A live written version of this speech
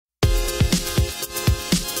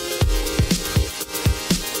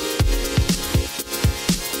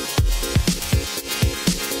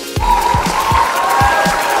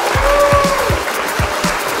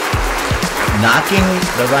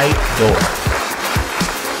the right door.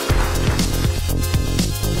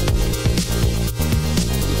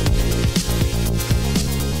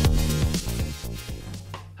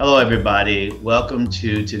 Hello, everybody. Welcome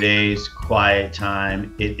to today's quiet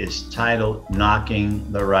time. It is titled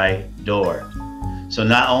Knocking the Right Door. So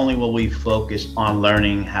not only will we focus on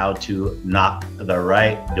learning how to knock the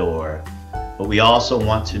right door, but we also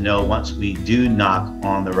want to know, once we do knock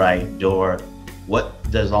on the right door, what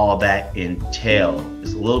does all that entail?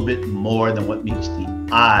 It's a little bit more than what meets the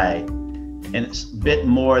eye, and it's a bit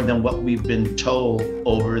more than what we've been told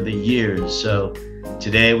over the years. So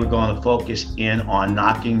today we're going to focus in on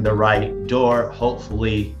knocking the right door.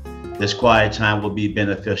 Hopefully this quiet time will be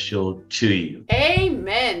beneficial to you.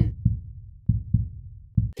 Amen.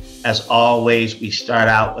 As always, we start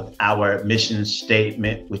out with our mission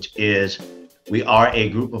statement, which is we are a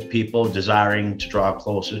group of people desiring to draw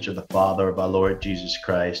closer to the Father of our Lord Jesus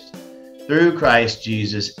Christ through Christ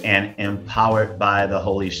Jesus and empowered by the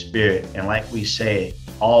Holy Spirit. And like we say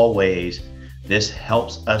always, this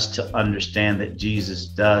helps us to understand that Jesus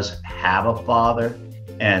does have a Father.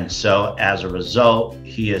 And so as a result,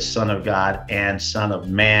 he is Son of God and Son of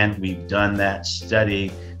Man. We've done that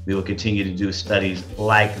study. We will continue to do studies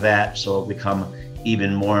like that, so it'll become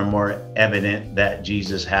even more and more evident that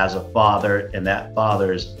Jesus has a Father, and that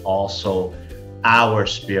Father is also our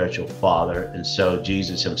spiritual Father. And so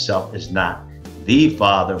Jesus himself is not the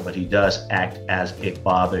Father, but he does act as a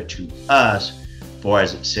Father to us. For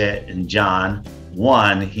as it said in John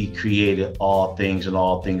 1, he created all things, and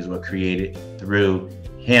all things were created through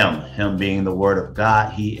him. Him being the Word of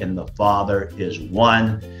God, he and the Father is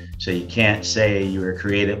one. So you can't say you were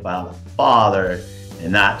created by the Father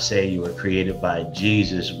and not say you were created by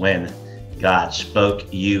Jesus when God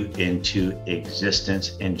spoke you into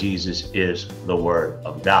existence, and Jesus is the Word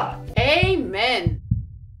of God. Amen.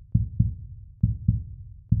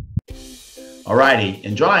 Alrighty,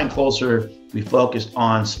 in drawing closer, we focused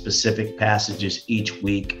on specific passages each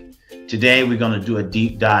week. Today, we're going to do a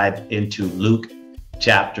deep dive into Luke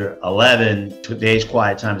chapter 11. Today's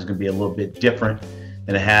quiet time is going to be a little bit different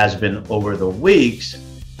than it has been over the weeks.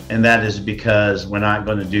 And that is because we're not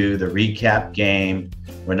going to do the recap game.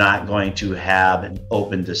 We're not going to have an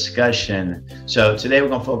open discussion. So today we're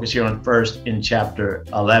going to focus here on first in chapter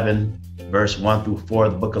 11, verse 1 through 4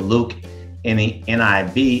 of the book of Luke in the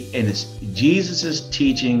NIV. And it's Jesus's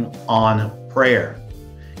teaching on prayer.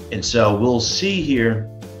 And so we'll see here,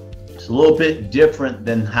 it's a little bit different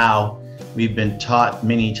than how we've been taught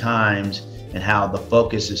many times, and how the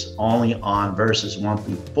focus is only on verses 1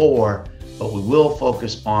 through 4, but we will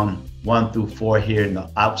focus on 1 through 4 here in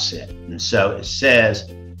the outset. And so it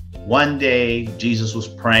says, one day Jesus was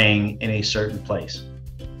praying in a certain place.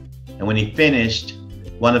 And when he finished,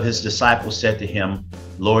 one of his disciples said to him,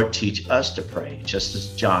 Lord, teach us to pray, just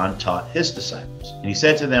as John taught his disciples. And he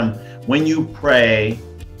said to them, when you pray,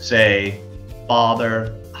 say,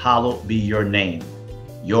 Father, hallowed be your name.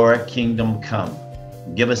 Your kingdom come.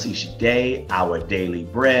 Give us each day our daily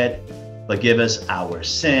bread. Forgive us our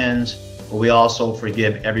sins, for we also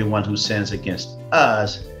forgive everyone who sins against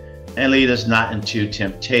us. And lead us not into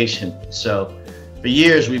temptation. So for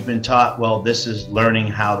years we've been taught, well, this is learning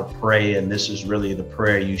how to pray, and this is really the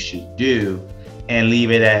prayer you should do, and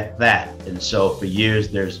leave it at that. And so for years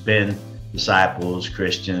there's been disciples,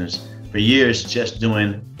 Christians, for years just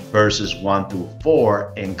doing verses 1 through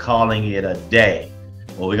 4 and calling it a day.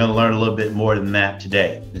 Well, we're going to learn a little bit more than that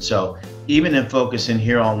today. And so even in focusing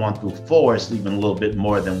here on 1 through 4, it's even a little bit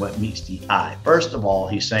more than what meets the eye. First of all,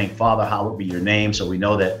 he's saying, Father, hallowed be your name. So we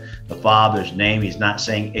know that the Father's name, he's not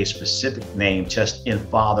saying a specific name, just in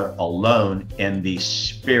Father alone, and the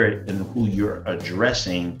Spirit and who you're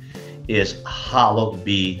addressing is hallowed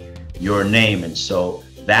be your name. And so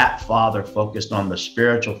that Father, focused on the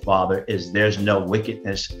spiritual Father, is there's no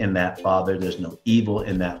wickedness in that Father. There's no evil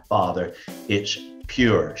in that Father. It's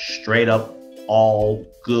pure, straight up, all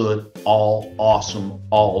good, all awesome,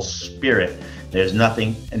 all spirit. There's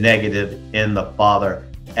nothing negative in the Father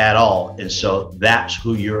at all. And so that's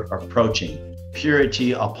who you're approaching,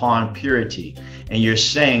 purity upon purity. And you're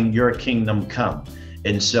saying your kingdom come.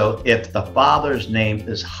 And so if the Father's name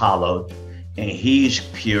is hallowed and he's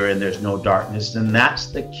pure and there's no darkness, then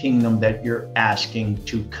that's the kingdom that you're asking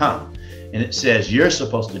to come. And it says you're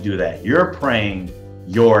supposed to do that. You're praying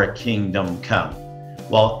your kingdom come.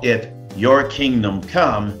 Well, if your kingdom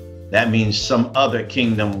come, that means some other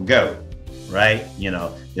kingdom go, right? You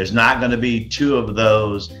know, there's not going to be two of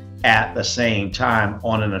those at the same time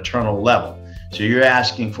on an eternal level. So you're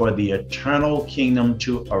asking for the eternal kingdom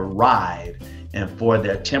to arrive and for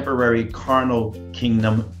their temporary carnal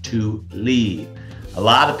kingdom to leave. A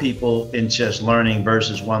lot of people in just learning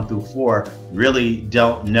verses 1 through 4 really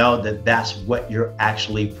don't know that that's what you're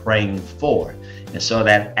actually praying for. And so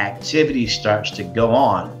that activity starts to go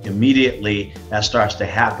on. Immediately, that starts to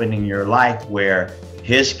happen in your life where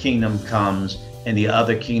his kingdom comes and the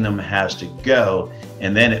other kingdom has to go.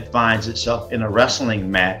 And then it finds itself in a wrestling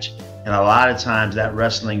match. And a lot of times that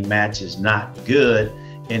wrestling match is not good.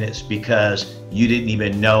 And it's because you didn't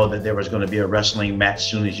even know that there was going to be a wrestling match as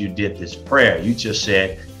soon as you did this prayer. You just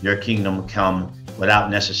said, your kingdom come, without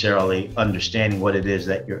necessarily understanding what it is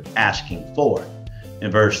that you're asking for. In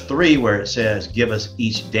verse 3, where it says, give us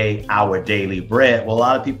each day our daily bread. Well, a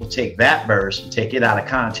lot of people take that verse and take it out of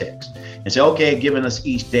context and say, okay, giving us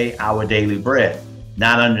each day our daily bread,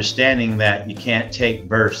 not understanding that you can't take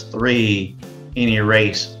verse 3 and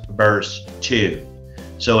erase verse 2.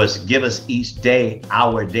 So it's give us each day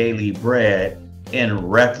our daily bread in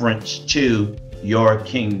reference to your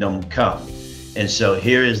kingdom come. And so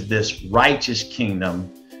here is this righteous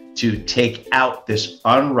kingdom to take out this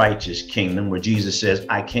unrighteous kingdom, where Jesus says,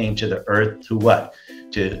 I came to the earth to what?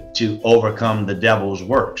 To overcome the devil's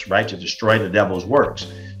works, right? To destroy the devil's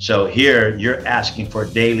works. So here you're asking for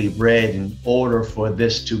daily bread in order for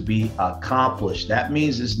this to be accomplished. That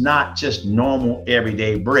means it's not just normal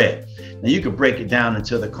everyday bread. Now you could break it down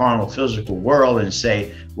into the carnal physical world and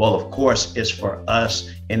say, well, of course, it's for us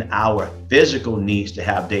in our physical needs to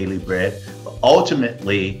have daily bread. But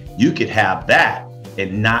ultimately, you could have that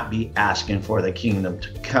and not be asking for the kingdom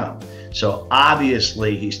to come. So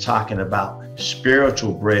obviously, he's talking about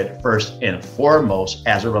spiritual bread first and foremost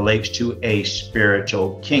as it relates to a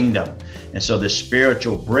spiritual kingdom. And so the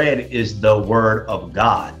spiritual bread is the word of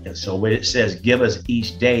God. And so when it says, give us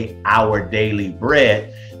each day our daily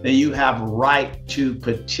bread, then you have right to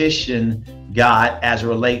petition God as it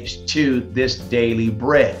relates to this daily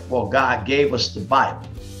bread. Well, God gave us the Bible.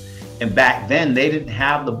 And back then, they didn't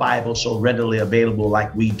have the Bible so readily available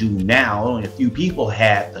like we do now. Only a few people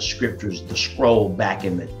had the scriptures, the scroll back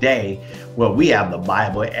in the day. Well, we have the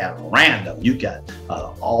Bible at random. You got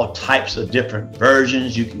all types of different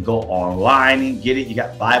versions. You can go online and get it. You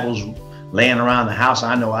got Bibles laying around the house.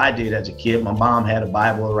 I know I did as a kid. My mom had a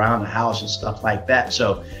Bible around the house and stuff like that.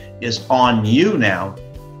 So it's on you now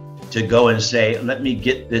to go and say, let me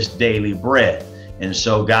get this daily bread. And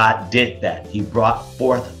so God did that. He brought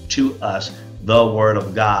forth to us the word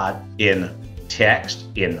of God in text,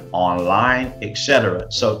 in online,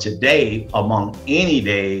 etc. So today, among any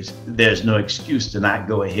days, there's no excuse to not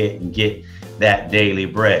go ahead and get that daily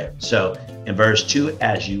bread. So in verse 2,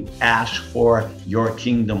 as you ask for your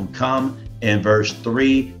kingdom come, in verse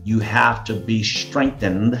 3, you have to be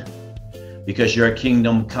strengthened because your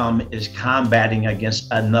kingdom come is combating against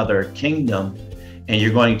another kingdom. And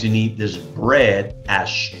you're going to need this bread as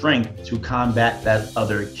strength to combat that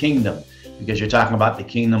other kingdom, because you're talking about the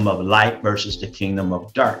kingdom of light versus the kingdom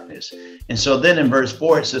of darkness. And so then in verse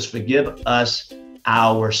 4, it says, forgive us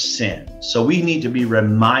our sins. So we need to be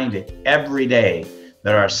reminded every day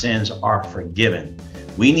that our sins are forgiven.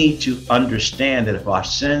 We need to understand that if our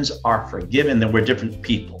sins are forgiven, then we're different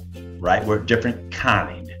people, right? We're different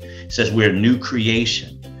kind. It says we're new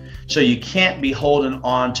creation. So you can't be holding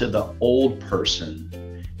on to the old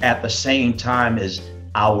person at the same time as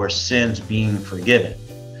our sins being forgiven.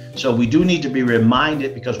 So we do need to be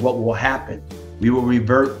reminded, because what will happen? We will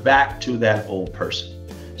revert back to that old person.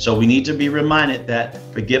 So we need to be reminded that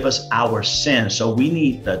forgive us our sins. So we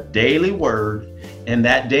need the daily word, and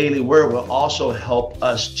that daily word will also help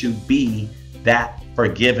us to be that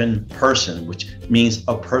forgiven person, which means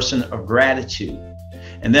a person of gratitude.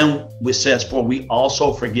 And then it says, for we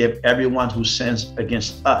also forgive everyone who sins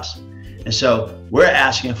against us. And so we're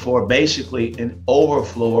asking for basically an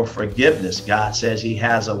overflow of forgiveness. God says he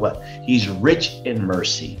has a what? He's rich in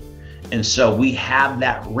mercy. And so we have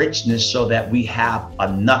that richness so that we have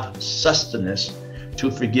enough sustenance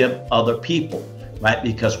to forgive other people, right?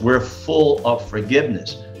 Because we're full of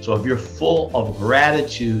forgiveness. So if you're full of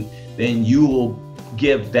gratitude, then you will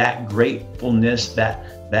give that gratefulness,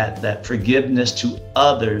 that forgiveness to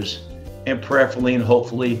others, and prayerfully and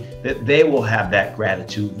hopefully that they will have that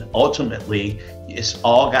gratitude. And ultimately, it's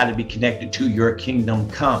all got to be connected to your kingdom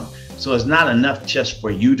come. So it's not enough just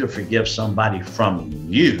for you to forgive somebody from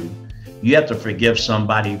you. You have to forgive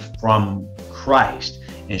somebody from Christ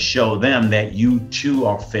and show them that you too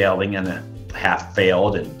are failing and have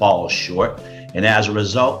failed and fall short. And as a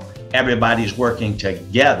result, everybody's working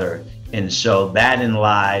together. And so that in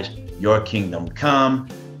lies your kingdom come,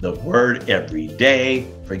 the word every day,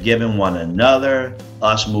 forgiving one another,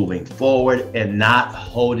 us moving forward and not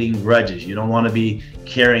holding grudges. You don't want to be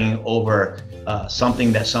carrying over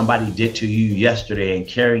something that somebody did to you yesterday and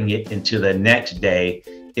carrying it into the next day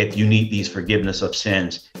if you need these forgiveness of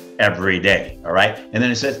sins every day. All right. And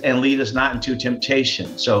then it says, and lead us not into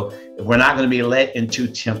temptation. So if we're not going to be led into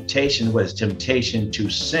temptation, what is temptation to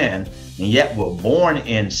sin, and yet we're born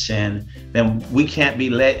in sin, then we can't be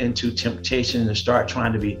led into temptation to start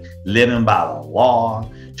trying to be living by the law,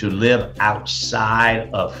 to live outside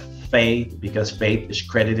of faith, because faith is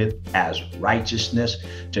credited as righteousness,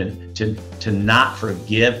 to not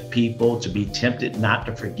forgive people, to be tempted not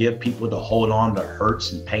to forgive people, to hold on to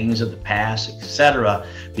hurts and pains of the past, etc.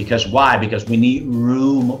 Because why? Because we need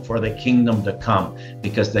room for the kingdom to come,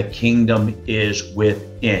 because the kingdom is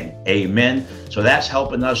within. Amen. So that's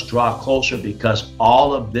helping us draw closer, because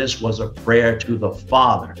all of this was a prayer to the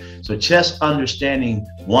Father. So just understanding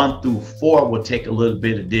 1 through 4 will take a little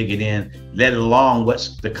bit of digging in, let alone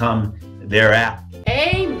what's to come thereafter.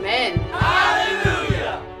 Amen.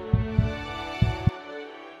 Hallelujah.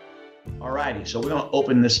 All righty, so we're going to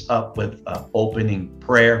open this up with opening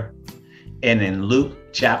prayer. And in Luke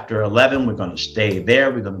chapter 11, we're going to stay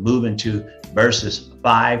there. We're going to move into verses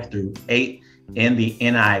 5 through 8 in the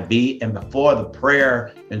NIV. And before the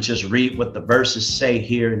prayer, and just read what the verses say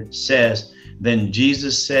here. And it says, then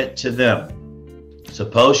Jesus said to them,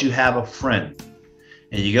 suppose you have a friend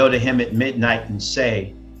and you go to him at midnight and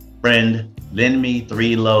say, friend, lend me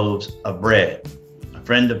 3 loaves of bread. A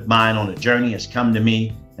friend of mine on a journey has come to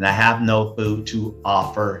me and I have no food to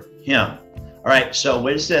offer him. All right, so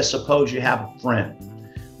when it says, suppose you have a friend,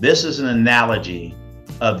 this is an analogy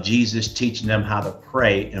of Jesus teaching them how to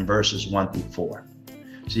pray in verses 1 through 4.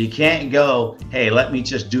 So you can't go, hey, let me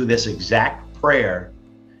just do this exact prayer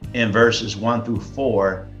in verses 1 through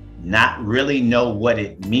 4, not really know what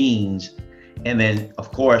it means. And then,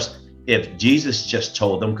 of course, if Jesus just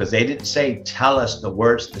told them, because they didn't say, tell us the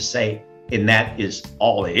words to say, and that is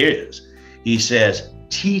all it is. He says,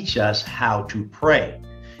 teach us how to pray.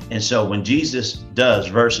 And so when Jesus does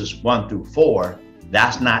verses 1 through 4,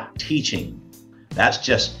 that's not teaching. That's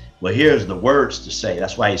just, well, here's the words to say.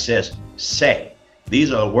 That's why he says, say.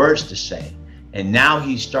 These are the words to say. And now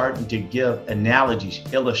he's starting to give analogies,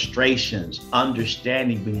 illustrations,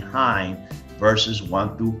 understanding behind verses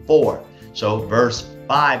 1 through 4. So verse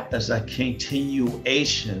 5 is a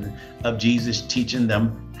continuation of Jesus teaching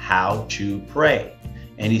them how to pray.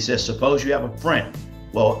 And he says, suppose you have a friend.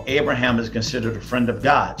 Well, Abraham is considered a friend of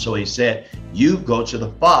God. So he said, you go to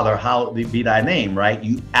the Father, hallowed be thy name, right?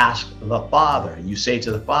 You ask the Father. You say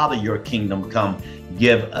to the Father, your kingdom come.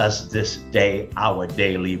 Give us this day our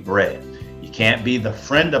daily bread. You can't be the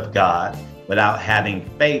friend of God without having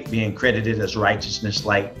faith being credited as righteousness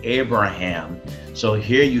like Abraham. So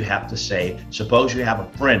here you have to say, suppose you have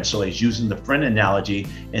a friend. So he's using the friend analogy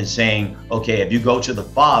and saying, okay, if you go to the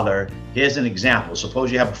Father, here's an example.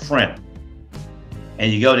 Suppose you have a friend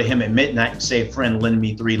and you go to him at midnight and say, friend, lend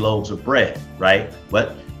me 3 loaves of bread, right?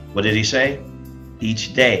 What did he say?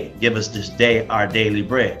 Each day, give us this day our daily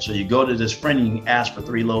bread. So you go to this friend and you ask for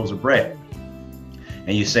 3 loaves of bread.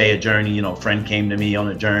 And you say a journey, friend came to me on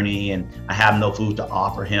a journey and I have no food to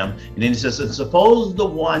offer him. And then he says, and suppose the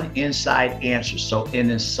one inside answers. So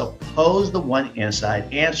suppose the one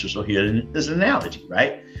inside answers. So here's an analogy,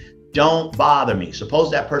 right? Don't bother me. Suppose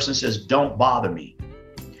that person says, don't bother me.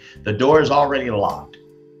 The door is already locked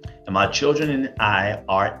and my children and I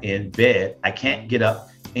are in bed. I can't get up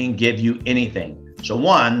and give you anything. So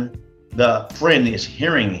one, the friend is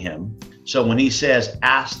hearing him. So when he says,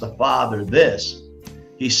 ask the Father this,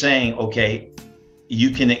 he's saying, okay,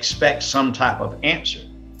 you can expect some type of answer.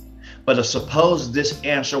 But suppose this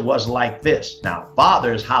answer was like this. Now,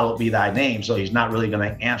 Father is hallowed be thy name, so he's not really going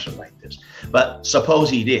to answer like this. But suppose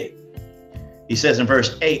he did. He says in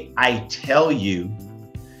verse 8, I tell you,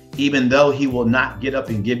 even though he will not get up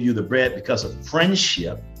and give you the bread because of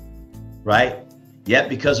friendship, right? Yet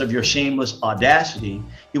because of your shameless audacity,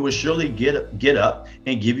 he will surely get up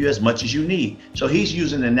and give you as much as you need. So he's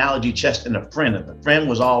using an analogy just in a friend. If the friend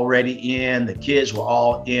was already in, the kids were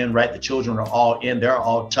all in, right? The children are all in, they're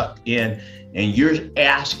all tucked in, and you're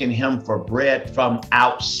asking him for bread from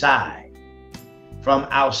outside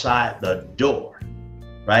the door,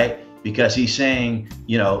 right? Because he's saying,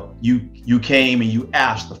 you came and you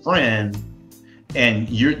asked the friend and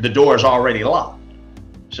the door is already locked.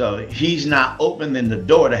 So he's not opening the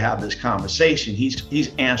door to have this conversation.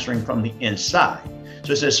 He's answering from the inside.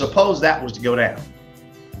 So it says, suppose that was to go down.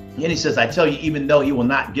 And he says, I tell you, even though he will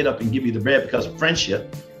not get up and give you the bread because of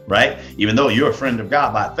friendship, right? Even though you're a friend of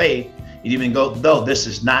God by faith, and even though this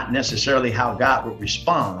is not necessarily how God would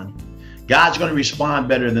respond, God's going to respond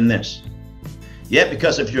better than this. Yet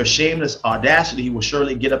because of your shameless audacity, he will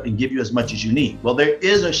surely get up and give you as much as you need. Well, there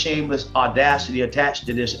is a shameless audacity attached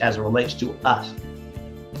to this as it relates to us,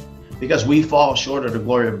 because we fall short of the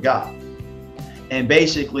glory of God. And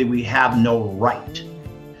basically, we have no right.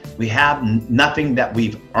 We have nothing that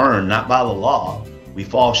we've earned, not by the law. We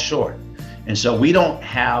fall short. And so we don't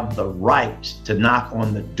have the right to knock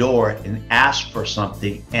on the door and ask for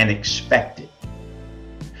something and expect it.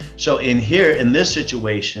 So in this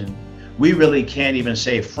situation, we really can't even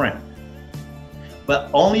say friend.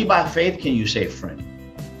 But only by faith can you say friend.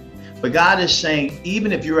 But God is saying,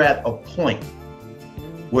 even if you're at a point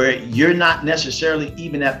where you're not necessarily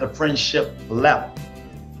even at the friendship level,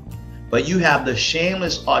 but you have the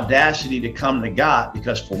shameless audacity to come to God,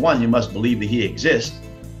 because for one, you must believe that he exists,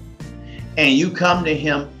 and you come to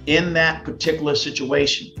him in that particular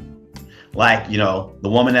situation. Like, the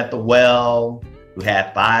woman at the well who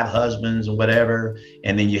had 5 husbands or whatever,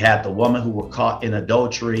 and then you had the woman who were caught in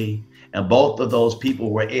adultery, and both of those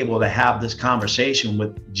people were able to have this conversation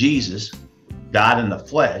with Jesus, God in the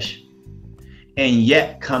flesh, and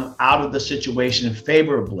yet come out of the situation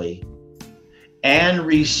favorably and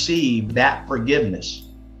receive that forgiveness.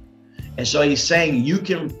 And so he's saying you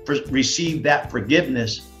can receive that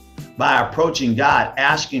forgiveness by approaching God,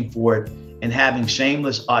 asking for it, and having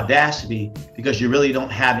shameless audacity, because you really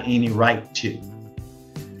don't have any right to.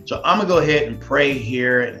 So I'm gonna go ahead and pray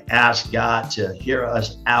here and ask God to hear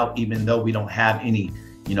us out, even though we don't have any,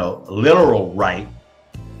 literal right.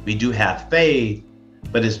 We do have faith,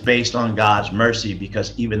 but it's based on God's mercy,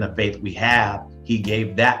 because even the faith we have, he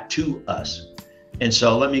gave that to us. And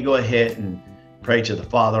so let me go ahead and pray to the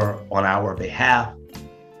Father on our behalf.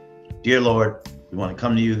 Dear Lord, we want to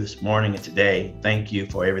come to you this morning and today. Thank you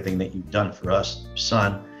for everything that you've done for us, your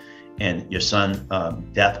son, and your son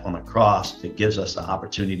death on the cross that gives us the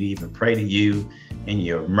opportunity to even pray to you in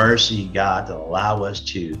your mercy, God, to allow us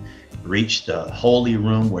to reach the holy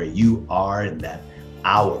room where you are, and that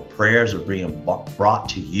our prayers are being brought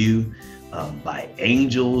to you by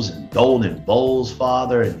angels and golden bowls,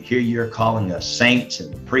 Father. And here you're calling us saints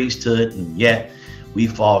and priesthood, and yet we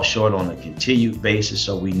fall short on a continued basis.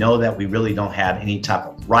 So we know that we really don't have any type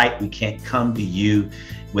of right. We can't come to you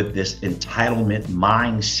with this entitlement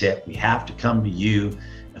mindset. We have to come to you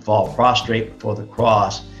and fall prostrate before the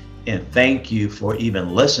cross and thank you for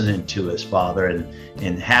even listening to us, Father,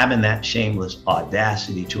 and having that shameless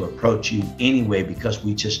audacity to approach you anyway, because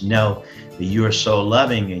we just know that you are so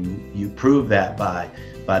loving, and you prove that by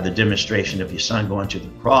the demonstration of your son going to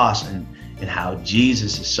the cross, and how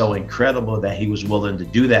Jesus is so incredible that he was willing to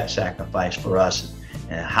do that sacrifice for us,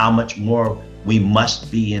 and how much more we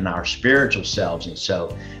must be in our spiritual selves. And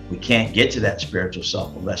so we can't get to that spiritual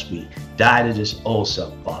self unless we die to this old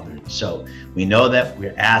self, Father. So we know that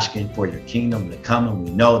we're asking for your kingdom to come, and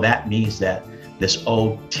we know that means that this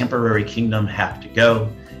old temporary kingdom have to go.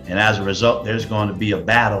 And as a result, there's going to be a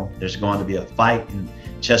battle. There's going to be a fight. And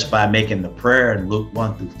just by making the prayer in Luke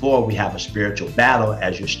 1-4, we have a spiritual battle,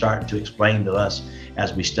 as you're starting to explain to us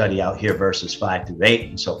as we study out here verses 5-8.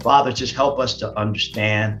 And so, Father, just help us to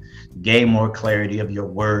understand, gain more clarity of your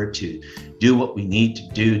word, to do what we need to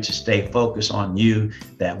do to stay focused on you,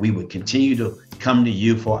 that we would continue to come to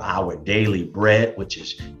you for our daily bread, which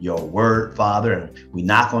is your word, Father. And we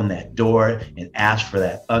knock on that door and ask for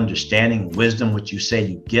that understanding, wisdom, which you say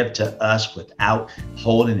you give to us without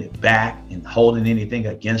holding it back and holding anything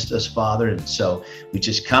against us, Father. And so we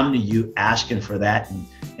just come to you asking for that and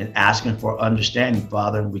asking for understanding,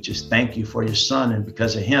 Father. And we just thank you for your son. And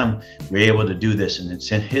because of him, we're able to do this. And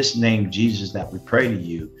it's in his name, Jesus, that we pray to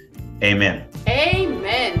you. Amen.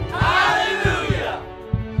 Amen. Hallelujah.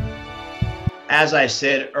 As I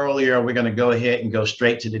said earlier, we're going to go ahead and go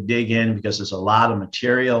straight to the dig in, because there's a lot of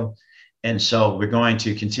material. And so we're going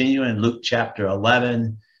to continue in Luke chapter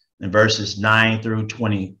 11 and verses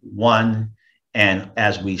 9-21. And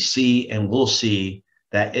as we see, and we'll see,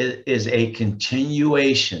 that it is a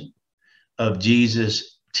continuation of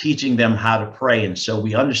Jesus teaching them how to pray. And so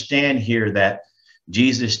we understand here that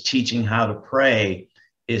Jesus teaching how to pray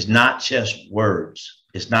is not just words.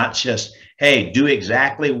 It's not just, hey, do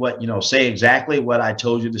exactly what, say exactly what I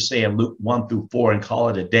told you to say in Luke 1-4 and call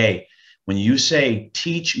it a day. When you say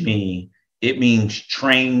teach me, it means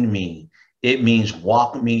train me. It means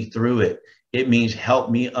walk me through it. It means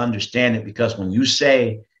help me understand it, because when you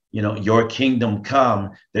say, your kingdom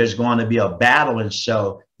come, there's going to be a battle. And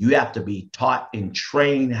so you have to be taught and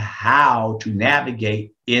trained how to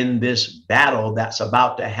navigate in this battle that's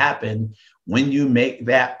about to happen when you make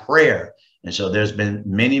that prayer. And so there's been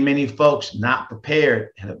many, many folks not prepared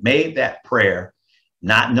and have made that prayer,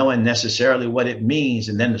 not knowing necessarily what it means.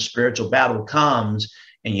 And then the spiritual battle comes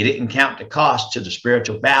and you didn't count the cost to the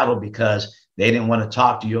spiritual battle because they didn't want to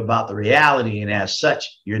talk to you about the reality. And as such,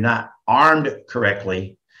 you're not armed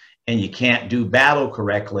correctly and you can't do battle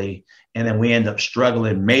correctly. And then we end up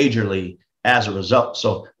struggling majorly as a result.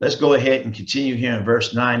 So let's go ahead and continue here in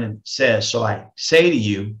verse 9. And it says, so I say to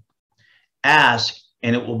you, ask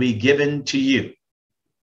and it will be given to you.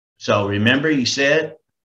 So remember, he said,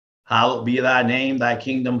 hallowed be thy name, thy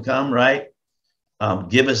kingdom come, right?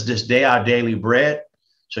 Give us this day our daily bread.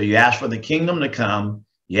 So you ask for the kingdom to come,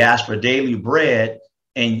 you ask for daily bread.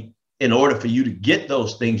 And in order for you to get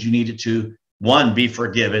those things, you needed to, one, be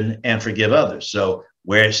forgiven and forgive others. So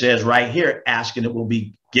where it says right here, ask and it will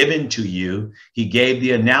be given to you, he gave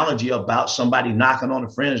the analogy about somebody knocking on a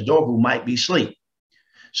friend's door who might be asleep.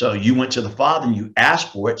 So you went to the Father and you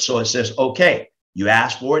asked for it. So it says, okay, you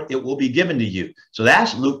asked for it, it will be given to you. So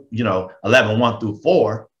that's Luke, 11, 1 through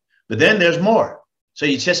 4. But then there's more. So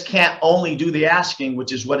you just can't only do the asking,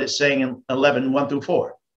 which is what it's saying in 11, 1 through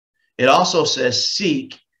 4. It also says,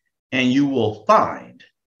 seek and you will find,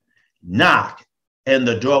 knock and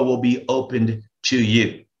the door will be opened to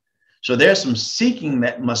you. So there's some seeking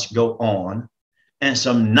that must go on and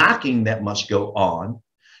some knocking that must go on.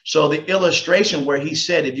 So the illustration where he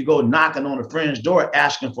said, if you go knocking on a friend's door,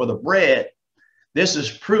 asking for the bread, this is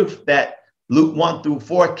proof that Luke 1 through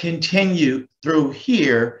 4 continue through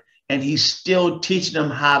here, and he's still teaching them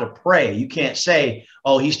how to pray. You can't say,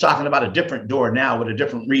 oh, he's talking about a different door now with a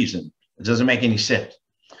different reason. It doesn't make any sense.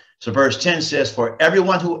 So verse 10 says, for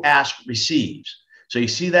everyone who asks receives. So you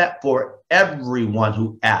see that? For everyone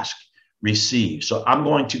who asks receives. So I'm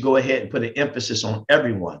going to go ahead and put an emphasis on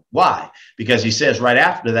everyone. Why? Because he says right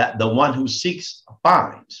after that, the one who seeks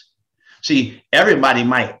finds. See, everybody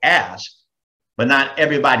might ask, but not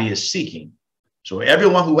everybody is seeking. So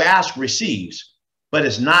everyone who asks receives, but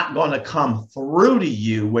it's not going to come through to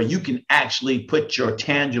you where you can actually put your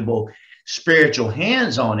tangible spiritual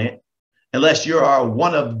hands on it unless you are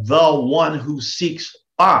one of the one who seeks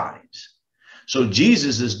finds. So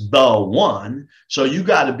Jesus is the one. So you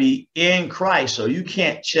got to be in Christ. So you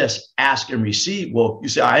can't just ask and receive. Well, you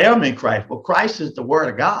say, I am in Christ. Well, Christ is the word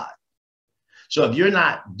of God. So if you're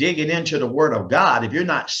not digging into the word of God, if you're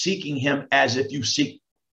not seeking him as if you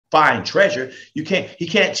find treasure, he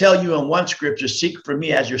can't tell you in one scripture, seek for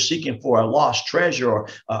me as you're seeking for a lost treasure or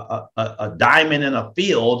a diamond in a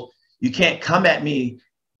field. You can't come at me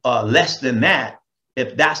less than that.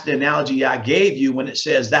 If that's the analogy I gave you when it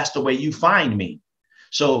says that's the way you find me.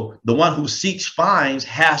 So the one who seeks finds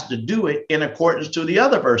has to do it in accordance to the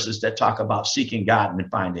other verses that talk about seeking God and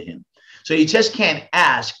finding him. So you just can't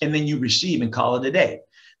ask and then you receive and call it a day.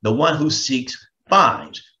 The one who seeks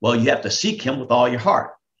finds. Well, you have to seek him with all your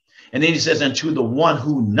heart. And then he says, and to the one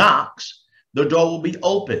who knocks, the door will be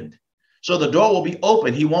opened. So the door will be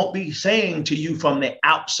open. He won't be saying to you from the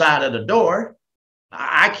outside of the door,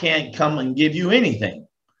 I can't come and give you anything.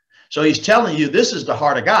 So he's telling you this is the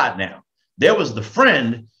heart of God now. There was the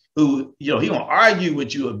friend who, he gonna argue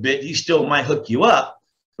with you a bit. He still might hook you up,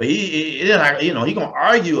 but he gonna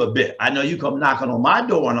argue a bit. I know you come knocking on my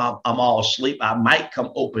door and I'm all asleep. I might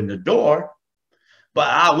come open the door, but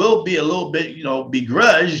I will be a little bit,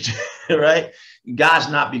 begrudged, right? God's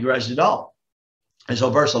not begrudged at all. And so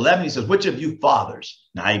verse 11, he says, which of you fathers?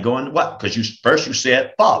 Now you're going, what? Because you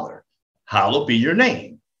said, Father, hallowed be your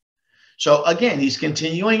name. So again, he's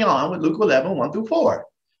continuing on with Luke 11, 1 through 4,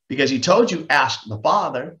 because he told you, ask the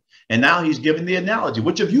Father. And now he's giving the analogy.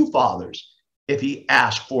 Which of you fathers, if he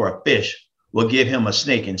asks for a fish, will give him a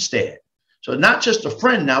snake instead? So not just a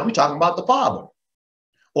friend now, we're talking about the Father.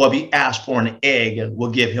 Or if he asks for an egg,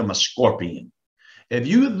 we'll give him a scorpion. If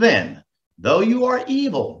you then, though you are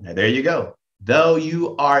evil, now there you go, though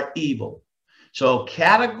you are evil. So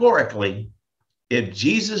categorically, if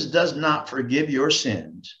Jesus does not forgive your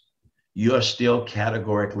sins, you are still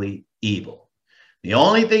categorically evil. The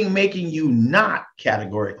only thing making you not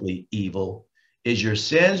categorically evil is your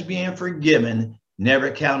sins being forgiven,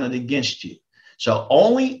 never counted against you. So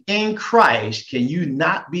only in Christ can you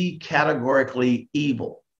not be categorically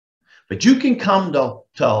evil. But you can come to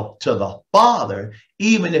the Father,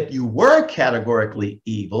 even if you were categorically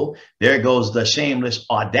evil. There goes the shameless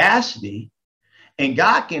audacity. And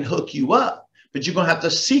God can hook you up, but you're going to have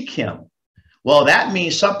to seek him. Well, that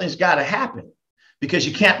means something's got to happen, because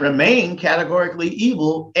you can't remain categorically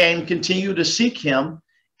evil and continue to seek him.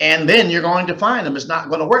 And then you're going to find him. It's not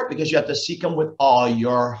going to work, because you have to seek him with all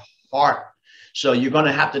your heart. So you're going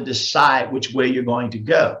to have to decide which way you're going to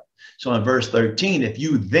go. So in verse 13, if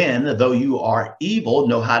you then, though you are evil,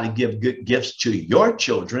 know how to give good gifts to your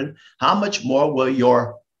children, how much more will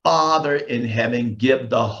your Father in heaven give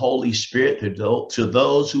the Holy Spirit to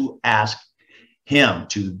those who ask him,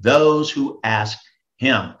 to those who ask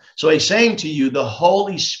him. So he's saying to you, the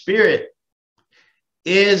Holy Spirit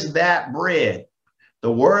is that bread.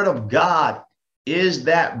 The word of God is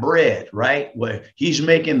that bread, right? Where he's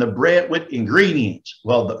making the bread with ingredients.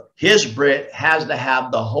 Well, his bread has to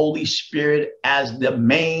have the Holy Spirit as the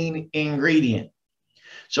main ingredient.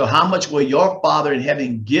 So how much will your Father in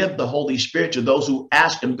heaven give the Holy Spirit to those who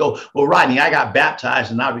ask him? Go, well, Rodney, I got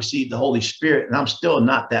baptized and I received the Holy Spirit and I'm still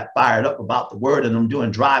not that fired up about the word and I'm doing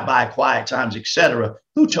drive-by quiet times, etc.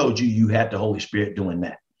 Who told you you had the Holy Spirit doing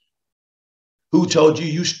that? Who told you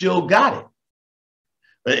you still got it?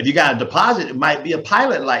 But if you got a deposit, it might be a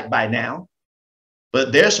pilot light by now.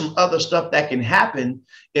 But there's some other stuff that can happen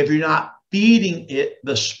if you're not feeding it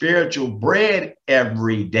the spiritual bread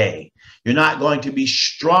every day. You're not going to be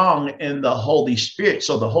strong in the Holy Spirit.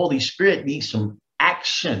 So the Holy Spirit needs some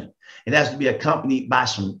action. It has to be accompanied by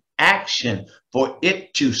some action for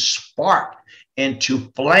it to spark and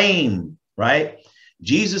to flame, right?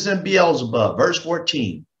 Jesus and Beelzebub, verse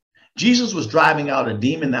 14. Jesus was driving out a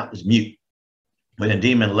demon that was mute. When the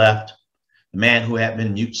demon left, the man who had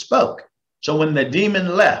been mute spoke. So when the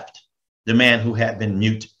demon left, the man who had been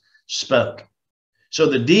mute spoke. So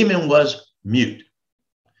the demon was mute.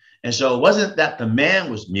 And so it wasn't that the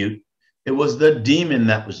man was mute, it was the demon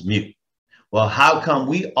that was mute. Well, how come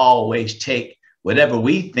we always take whatever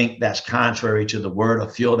we think that's contrary to the word or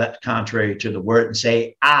feel that's contrary to the word and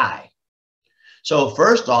say, I? So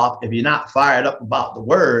first off, if you're not fired up about the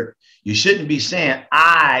word, you shouldn't be saying,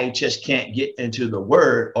 I just can't get into the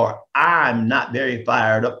word, or I'm not very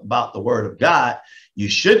fired up about the word of God. You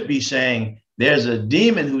should be saying, there's a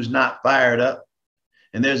demon who's not fired up,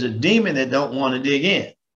 and there's a demon that don't want to dig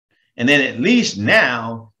in. And then at least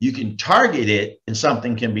now you can target it and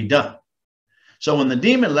something can be done. So when the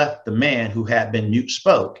demon left, the man who had been mute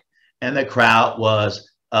spoke, and the crowd was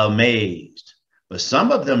amazed. But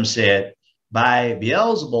some of them said, by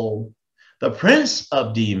Beelzebul, the prince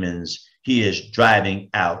of demons, he is driving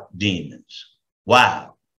out demons.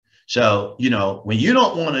 Wow. So, you know, when you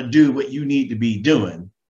don't want to do what you need to be doing,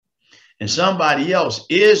 and somebody else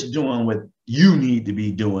is doing what you need to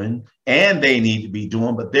be doing, and they need to be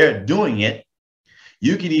doing, but they're doing it,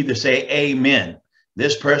 you can either say, amen.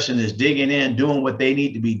 This person is digging in, doing what they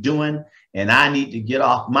need to be doing, and I need to get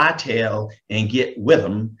off my tail and get with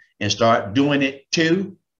them and start doing it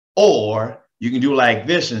too. Or you can do like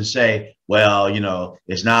this and say, well, you know,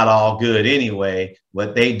 it's not all good anyway.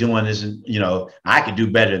 What they doing isn't, you know, I could do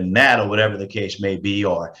better than that, or whatever the case may be.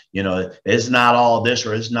 Or, you know, it's not all this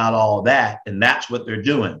or it's not all that. And that's what they're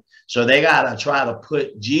doing. So they got to try to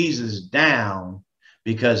put Jesus down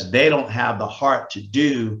because they don't have the heart to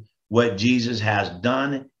do what Jesus has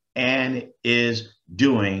done and is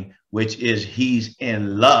doing, which is he's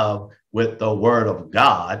in love with the word of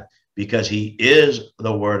God, because he is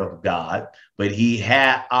the word of God, but he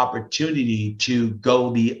had opportunity to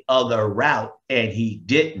go the other route and he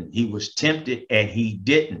didn't. He was tempted and he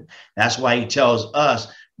didn't. That's why he tells us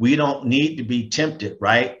we don't need to be tempted,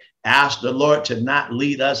 right? Ask the Lord to not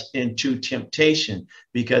lead us into temptation,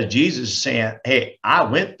 because Jesus is saying, hey, I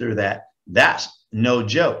went through that. That's no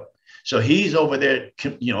joke. So he's over there,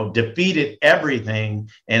 you know, defeated everything.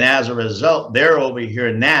 And as a result, they're over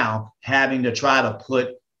here now having to try to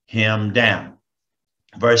put him down.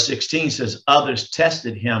 Verse 16 says, others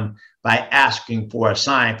tested him by asking for a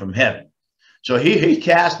sign from heaven. So he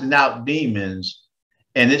casting out demons,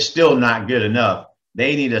 and it's still not good enough.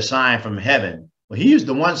 They need a sign from heaven. Well, he is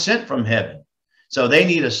the one sent from heaven. So they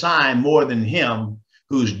need a sign more than him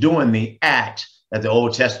who's doing the acts that the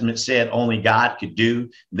Old Testament said only God could do.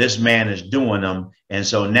 This man is doing them. And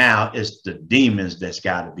so now it's the demons that's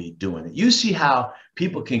got to be doing it. You see how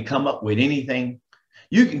people can come up with anything?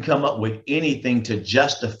 You can come up with anything to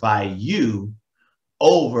justify you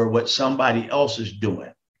over what somebody else is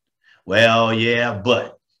doing. Well, yeah,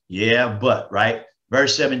 but, right?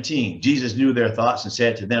 Verse 17, Jesus knew their thoughts and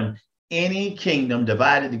said to them, any kingdom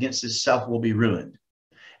divided against itself will be ruined,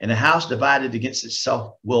 and a house divided against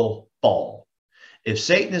itself will fall. If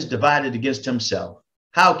Satan is divided against himself,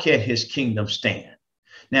 how can his kingdom stand?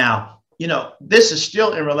 Now, you know, this is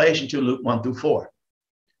still in relation to Luke 1-4.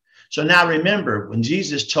 So now remember, when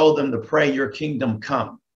Jesus told them to pray, your kingdom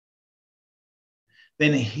come,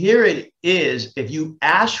 then here it is. If you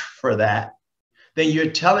ask for that, then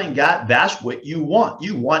you're telling God that's what you want.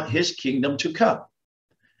 You want his kingdom to come.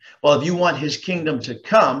 Well, if you want his kingdom to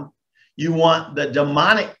come, you want the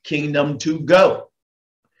demonic kingdom to go,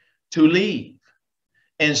 to leave.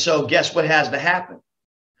 And so guess what has to happen?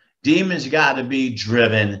 Demons got to be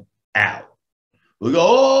driven out. We go,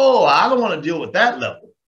 oh, I don't want to deal with that level.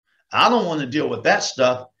 I don't want to deal with that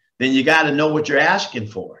stuff. then you got to know what you're asking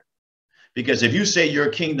for. Because if you say your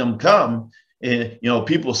kingdom come, and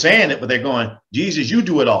people saying it, but they're going, Jesus, you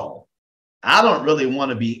do it all. I don't really want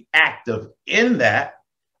to be active in that.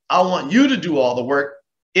 I want you to do all the work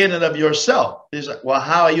in and of yourself. It's like, well,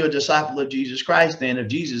 how are you a disciple of Jesus Christ then if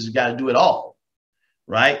Jesus has got to do it all?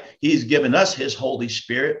 Right? He's given us his Holy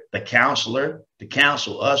Spirit, the counselor, to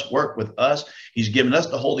counsel us, work with us. He's given us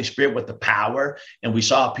the Holy Spirit with the power. And we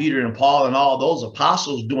saw Peter and Paul and all those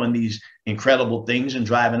apostles doing these incredible things and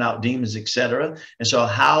driving out demons, etc. And so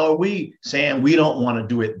how are we saying we don't want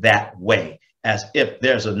to do it that way, as if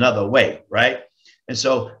there's another way, right? And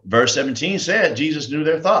so verse 17 said, Jesus knew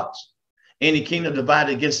their thoughts. Any kingdom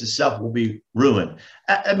divided against itself will be ruined.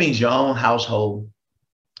 That means your own household.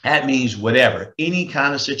 That means whatever, any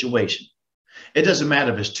kind of situation. It doesn't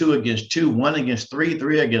matter if it's 2 against 2, 1 against 3,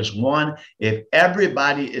 3 against 1. If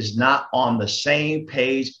everybody is not on the same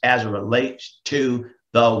page as it relates to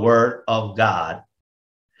the word of God,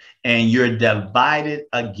 and you're divided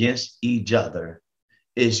against each other,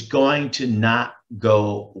 it's going to not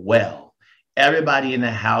go well. Everybody in the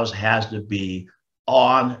house has to be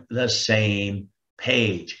on the same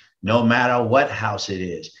page, no matter what house it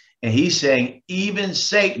is. And he's saying, even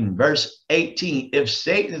Satan, verse 18, if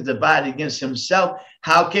Satan is divided against himself,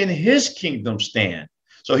 how can his kingdom stand?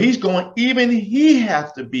 So he's going, even he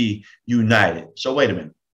has to be united. So wait a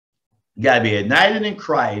minute. You got to be united in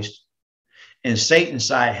Christ, and Satan's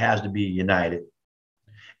side has to be united.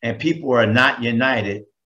 And people are not united.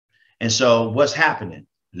 And so what's happening?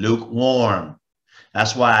 Lukewarm.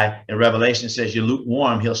 That's why in Revelation it says you're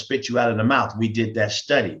lukewarm, he'll spit you out of the mouth. We did that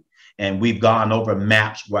study. And we've gone over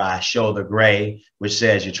maps where I show the gray, which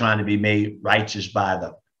says you're trying to be made righteous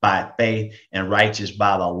by faith and righteous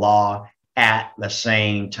by the law at the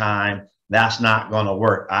same time. That's not going to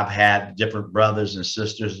work. I've had different brothers and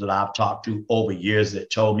sisters that I've talked to over years that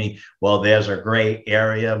told me, well, there's a gray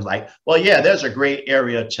area. I'm like, well, yeah, there's a gray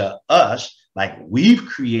area to us. Like we've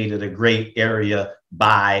created a gray area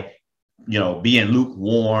by, being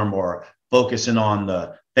lukewarm or focusing on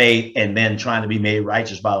the faith and then trying to be made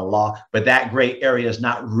righteous by the law. But that gray area is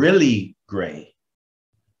not really gray.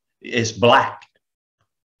 It's black.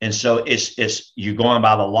 And so it's you're going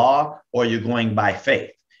by the law or you're going by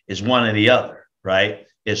faith. It's one or the other, right?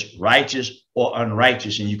 It's righteous or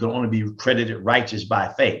unrighteous, and you can only be credited righteous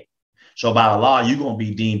by faith. So by the law, you're going to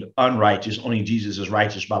be deemed unrighteous. Only Jesus is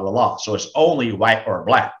righteous by the law. So it's only white or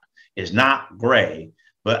black. It's not gray,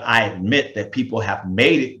 but I admit that people have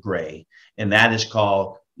made it gray, and that is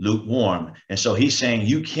called lukewarm. And so he's saying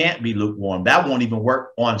you can't be lukewarm. That won't even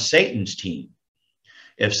work on Satan's team.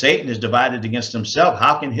 If Satan is divided against himself,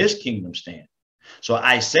 how can his kingdom stand? So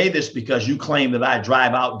I say this because you claim that I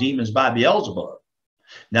drive out demons by Beelzebub.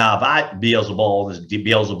 Now, if Beelzebub is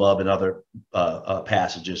Beelzebub in other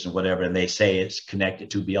passages and whatever, and they say it's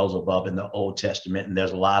connected to Beelzebub in the Old Testament, and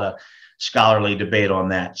there's a lot of scholarly debate on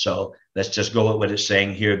that. So let's just go with what it's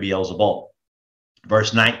saying here, Beelzebub.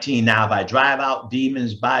 Verse 19, now if I drive out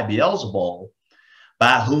demons by Beelzebub,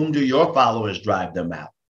 by whom do your followers drive them out?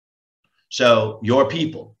 So your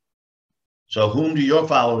people. So whom do your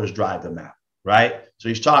followers drive them out, right? So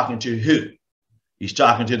he's talking to who? He's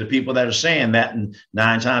talking to the people that are saying that, and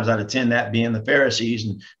 9 times out of 10, that being the Pharisees.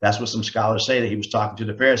 And that's what some scholars say, that he was talking to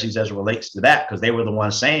the Pharisees as it relates to that, because they were the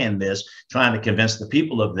ones saying this, trying to convince the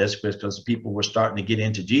people of this, because the people were starting to get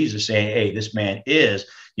into Jesus saying, hey, this man is,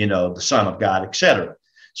 the Son of God, etc.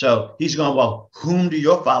 So he's going, well, whom do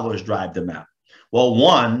your followers drive them out? Well,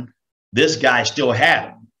 one, this guy still had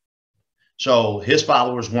them. So his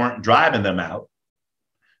followers weren't driving them out.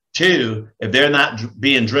 2, if they're not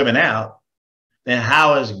being driven out, then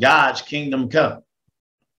how has God's kingdom come?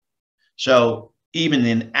 So even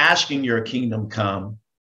in asking your kingdom come,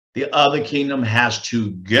 the other kingdom has to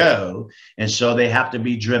go. And so they have to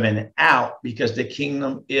be driven out because the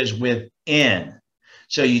kingdom is within.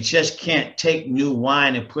 So you just can't take new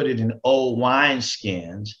wine and put it in old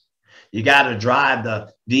wineskins. You got to drive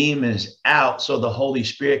the demons out so the Holy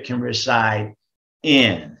Spirit can reside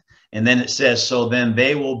in. And then it says, so then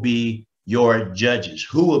they will be your judges.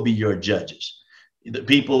 Who will be your judges? The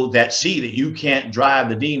people that see that you can't drive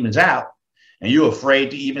the demons out and you're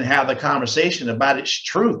afraid to even have the conversation about its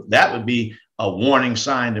truth. That would be a warning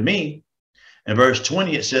sign to me. In verse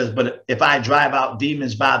 20, it says, but if I drive out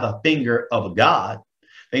demons by the finger of God,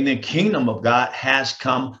 then the kingdom of God has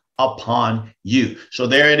come upon you. So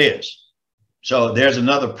there it is. So there's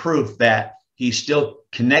another proof that he's still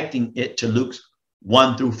connecting it to Luke's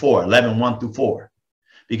 1 through 4, 11, 1 through 4,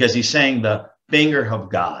 because he's saying the finger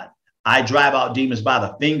of God. I drive out demons by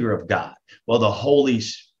the finger of God. Well, the Holy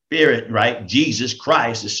Spirit, right? Jesus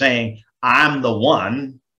Christ is saying, I'm the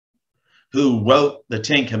one who wrote the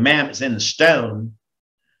Ten Commandments in the stone,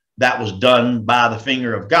 that was done by the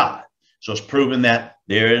finger of God. So it's proven that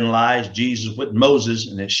therein lies Jesus with Moses,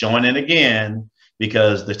 and it's showing it again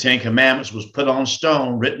because the Ten Commandments was put on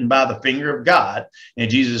stone, written by the finger of God.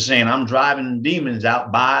 And Jesus is saying, I'm driving demons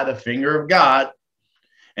out by the finger of God.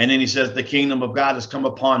 And then he says, the kingdom of God has come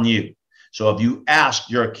upon you. So if you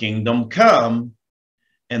ask, your kingdom come,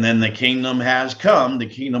 and then the kingdom has come, the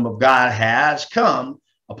kingdom of God has come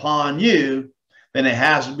upon you, then it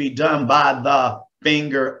has to be done by the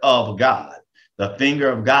finger of God. The finger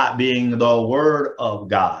of God being the word of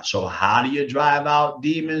God. So how do you drive out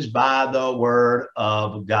demons? By the word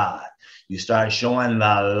of God. You start showing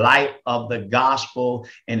the light of the gospel,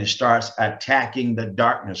 and it starts attacking the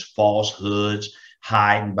darkness, falsehoods,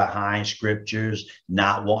 hiding behind scriptures,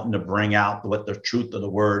 not wanting to bring out what the truth of the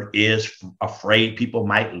word is, afraid people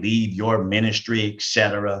might leave your ministry,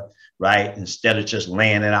 etc. Right? Instead of just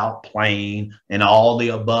laying it out plain, and all the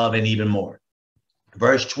above and even more.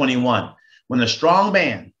 Verse 21, when the strong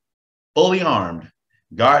man, fully armed,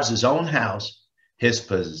 guards his own house, his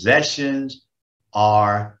possessions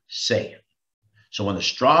are safe. So when the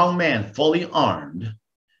strong man, fully armed,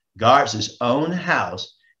 guards his own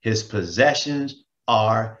house, his possessions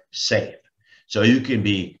are safe. So you can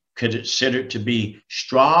be considered to be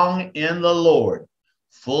strong in the Lord,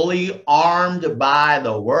 fully armed by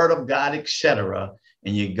the word of God, etc.,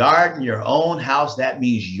 and you guard in your own house. That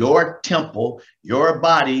means your temple, your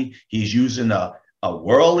body. He's using a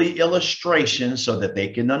worldly illustration so that they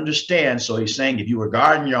can understand. So he's saying, if you were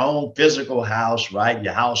guarding your own physical house, right,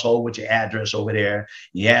 your household with your address over there,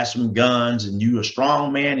 you had some guns, and you a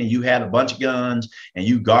strong man and you had a bunch of guns, and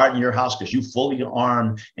you guarding your house because you fully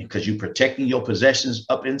armed and because you protecting your possessions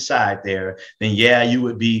up inside there, then yeah, you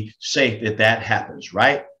would be safe if that happens,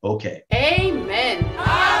 right? Okay. Amen.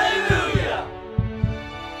 Hallelujah.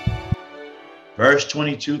 Verse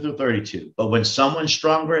 22 through 32. But when someone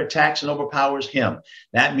stronger attacks and overpowers him,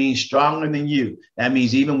 that means stronger than you. That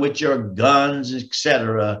means even with your guns,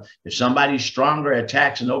 etc. If somebody stronger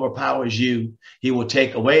attacks and overpowers you, he will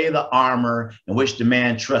take away the armor in which the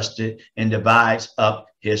man trusted and divides up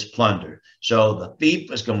his plunder. So the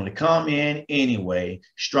thief is going to come in anyway,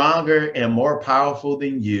 stronger and more powerful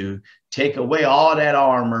than you, take away all that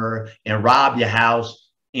armor and rob your house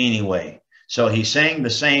anyway. So he's saying the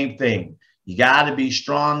same thing. You got to be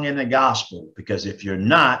strong in the gospel, because if you're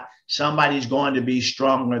not, somebody's going to be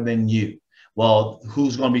stronger than you. Well,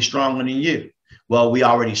 who's going to be stronger than you? Well, we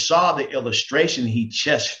already saw the illustration he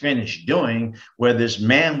just finished doing where this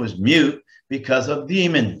man was mute because of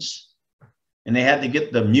demons. And they had to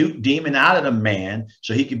get the mute demon out of the man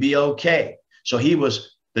so he could be okay. So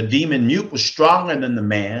the demon mute was stronger than the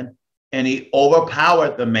man, and he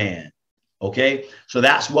overpowered the man. Okay, so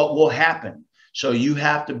that's what will happen. So you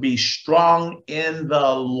have to be strong in the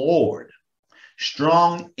Lord,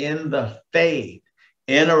 strong in the faith,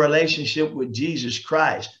 in a relationship with Jesus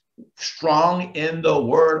Christ, strong in the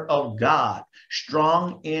word of God,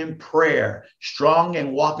 strong in prayer, strong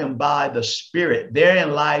in walking by the Spirit.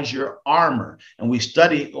 Therein lies your armor. And we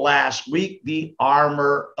studied last week the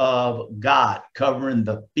armor of God, covering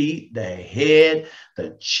the feet, the head,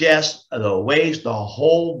 the chest, the waist, the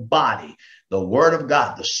whole body. The word of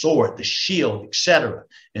God, the sword, the shield, etc.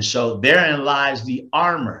 And so therein lies the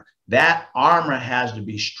armor. That armor has to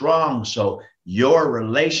be strong. So your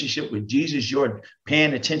relationship with Jesus, you're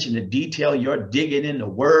paying attention to detail, you're digging in the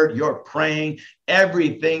word, you're praying,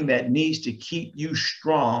 everything that needs to keep you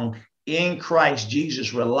strong in Christ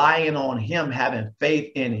Jesus, relying on him, having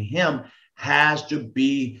faith in him, has to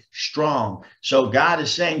be strong. So God is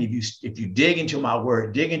saying, if you dig into my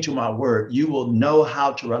word, you will know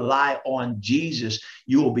how to rely on Jesus.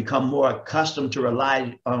 You will become more accustomed to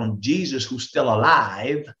rely on Jesus, who's still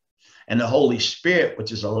alive, and the Holy Spirit,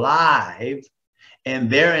 which is alive. And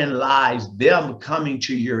therein lies them coming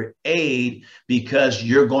to your aid, because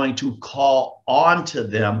you're going to call on to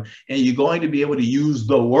them, and you're going to be able to use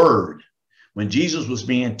the word. When Jesus was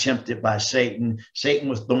being tempted by Satan, Satan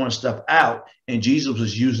was throwing stuff out, and Jesus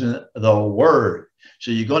was using the word.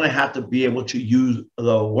 So you're going to have to be able to use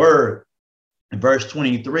the word. In verse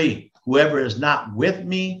 23, whoever is not with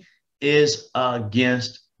me is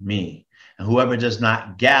against me, and whoever does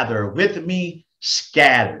not gather with me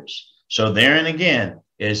scatters. So therein again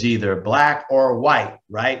is either black or white,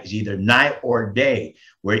 right? It's either night or day.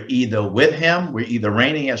 We're either with him, we're either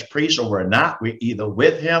reigning as priests, or we're not. We're either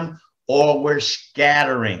with him or we're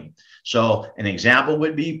scattering. So an example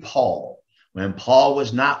would be Paul. When Paul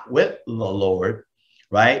was not with the Lord,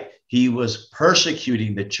 right, he was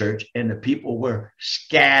persecuting the church, and the people were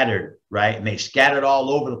scattered, right? And they scattered all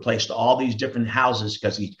over the place to all these different houses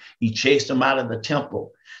because he chased them out of the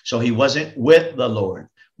temple. So he wasn't with the Lord.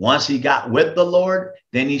 Once he got with the Lord,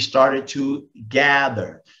 then he started to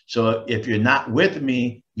gather. So if you're not with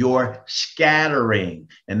me, you're scattering.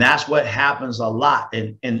 And that's what happens a lot.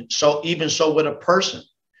 And so even so with a person,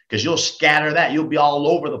 because you'll scatter that. You'll be all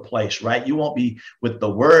over the place, right? You won't be with the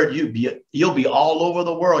word. You'll be all over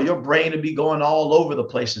the world. Your brain will be going all over the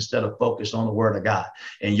place instead of focused on the word of God.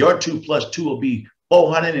 And your 2 + 2 will be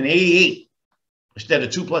 488 instead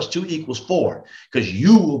of 2 + 2 = 4, because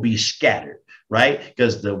you will be scattered, right?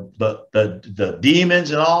 Because the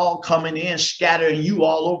demons and all coming in, scattering you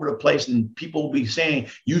all over the place, and people will be saying,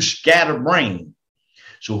 you scatterbrain.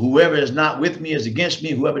 So whoever is not with me is against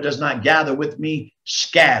me. Whoever does not gather with me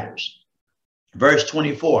scatters. Verse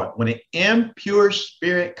 24, when an impure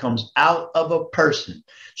spirit comes out of a person,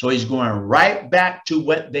 so he's going right back to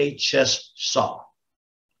what they just saw.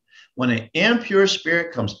 When an impure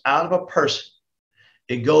spirit comes out of a person,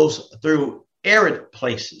 it goes through arid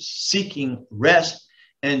places, seeking rest,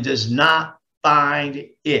 and does not find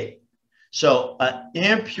it. So an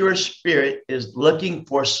impure spirit is looking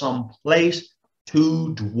for some place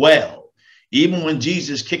to dwell. Even when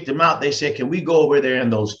Jesus kicked them out, they said, can we go over there in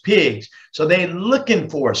those pigs? So they're looking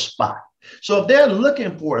for a spot. So if they're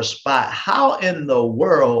looking for a spot, how in the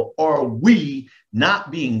world are we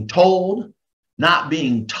not being told, not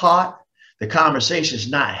being taught? The conversation is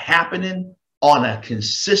not happening on a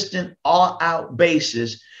consistent, all-out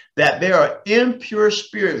basis, that there are impure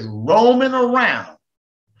spirits roaming around,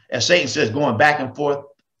 as Satan says, going back and forth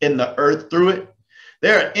in the earth through it.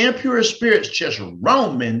 There are impure spirits just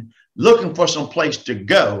roaming, looking for some place to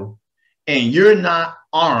go, and you're not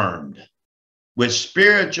armed with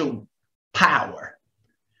spiritual power,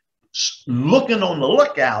 looking on the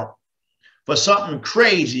lookout for something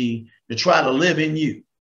crazy to try to live in you.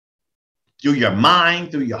 Through your mind,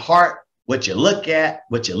 through your heart, what you look at,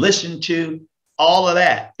 what you listen to, all of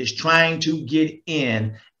that is trying to get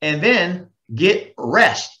in and then get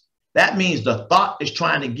rest. That means the thought is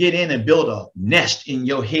trying to get in and build a nest in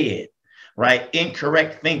your head, right?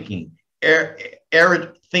 Incorrect thinking,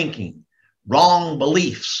 errant thinking, wrong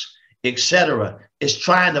beliefs, etc. It's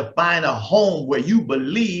trying to find a home where you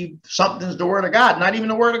believe something's the word of God, not even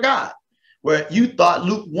the word of God, where you thought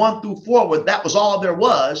Luke 1-4 that was all there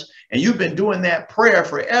was. And you've been doing that prayer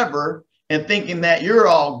forever and thinking that you're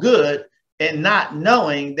all good and not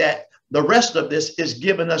knowing that the rest of this is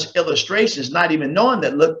giving us illustrations, not even knowing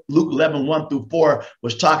that Luke 11:1-4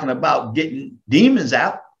 was talking about getting demons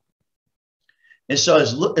out. And so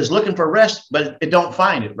it's looking for rest, but it don't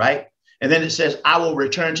find it, right? And then it says, I will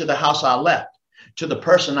return to the house I left, to the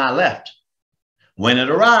person I left. When it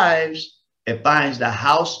arrives, it finds the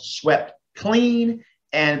house swept clean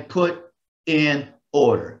and put in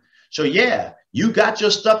order. So yeah, you got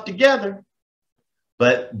your stuff together,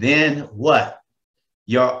 but then what?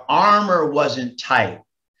 Your armor wasn't tight.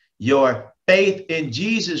 Your faith in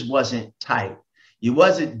Jesus wasn't tight. You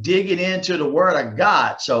wasn't digging into the word of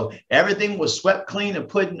God. So everything was swept clean and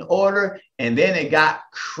put in order. And then it got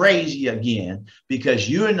crazy again because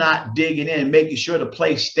you're not digging in and making sure the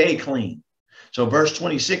place stay clean. So verse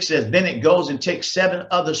 26 says, then it goes and takes 7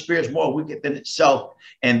 other spirits more wicked than itself,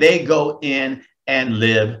 and they go in and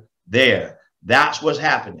live there. That's what's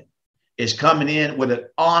happening. It's coming in with an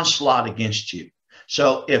onslaught against you.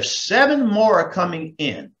 So if 7 more are coming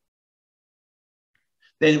in,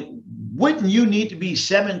 then wouldn't you need to be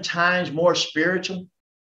 7 times more spiritual?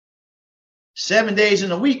 7 days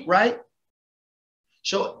in a week, right?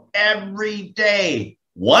 So every day,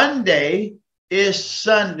 one day is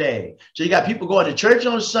Sunday. So you got people going to church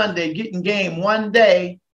on Sunday, getting game one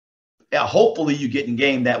day. Yeah, hopefully you're getting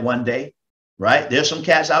game that one day, right? There's some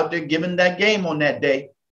cats out there giving that game on that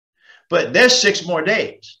day. But there's 6 more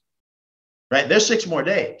days, right? There's 6 more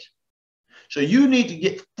days. So you need to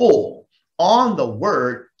get full on the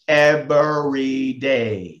word every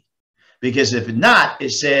day. Because if not,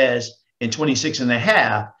 it says in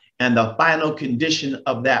 26.5, and the final condition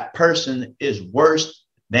of that person is worse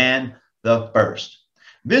than the first.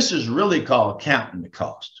 This is really called counting the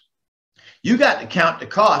cost. You got to count the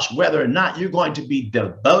cost, whether or not you're going to be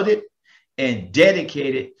devoted and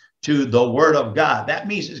dedicated to the word of God. That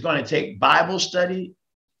means it's going to take Bible study,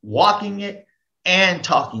 walking it and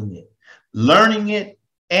talking it, learning it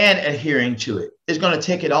and adhering to it. It's going to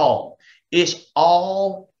take it all. It's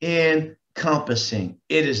all encompassing.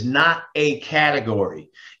 It is not a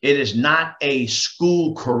category. It is not a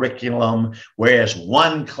school curriculum where it's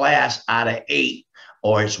 1 class out of 8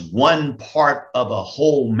 or it's one part of a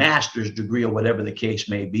whole master's degree or whatever the case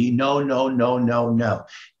may be. No, no, no, no, no.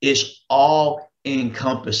 It's all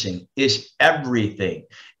encompassing. It's everything.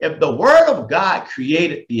 If the word of God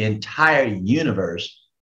created the entire universe,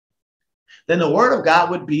 then the word of God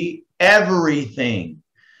would be everything.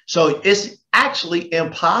 So it's actually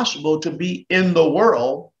impossible to be in the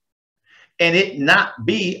world and it not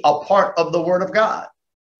be a part of the word of God.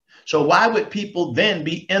 So why would people then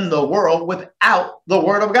be in the world without the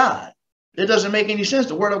word of God? It doesn't make any sense.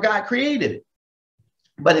 The word of God created it.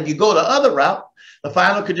 But if you go the other route, the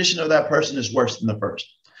final condition of that person is worse than the first.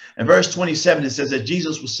 In verse 27, it says that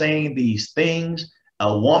Jesus was saying these things.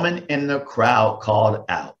 A woman in the crowd called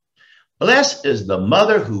out, "Blessed is the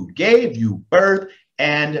mother who gave you birth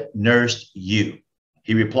and nursed you."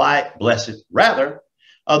 He replied, "Blessed rather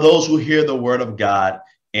are those who hear the word of God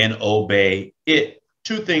and obey it."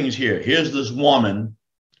 Two things here. Here's this woman,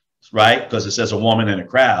 right? Because it says a woman in a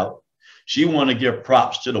crowd. She want to give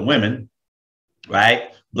props to the women, right?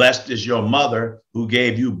 Blessed is your mother who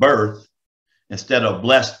gave you birth, instead of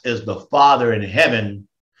blessed is the Father in heaven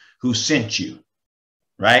who sent you,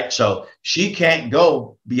 right? So she can't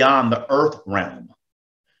go beyond the earth realm.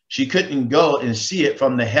 She couldn't go and see it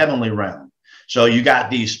from the heavenly realm. So you got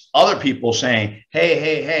these other people saying, hey,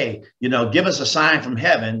 hey, hey, you know, give us a sign from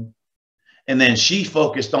heaven. And then she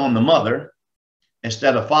focused on the mother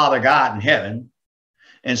instead of Father God in heaven.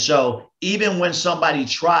 And so even when somebody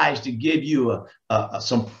tries to give you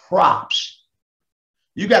some props,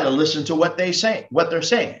 you got to listen to what they say, what they're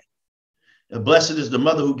saying. Blessed is the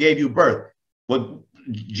mother who gave you birth. Well,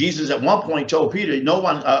 Jesus at one point told Peter, no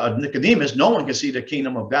one, Nicodemus, no one can see the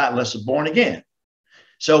kingdom of God unless they're born again.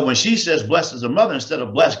 So when she says blessed is the mother instead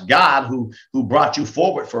of bless God who brought you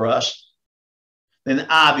forward for us, then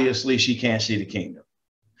obviously she can't see the kingdom.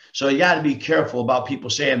 So you got to be careful about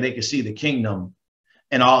people saying they can see the kingdom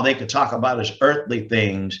and all they could talk about is earthly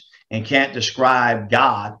things and can't describe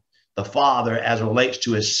God, the Father, as it relates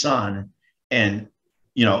to his son and,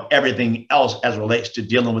 you know, everything else as it relates to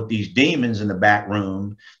dealing with these demons in the back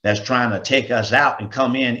room that's trying to take us out and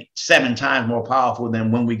come in 7 times more powerful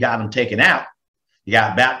than when we got them taken out. You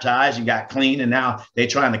got baptized, you got clean, and now they're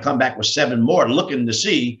trying to come back with 7 more looking to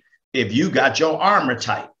see if you got your armor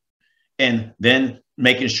tight, and then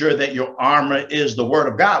making sure that your armor is the word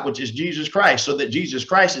of God, which is Jesus Christ, so that Jesus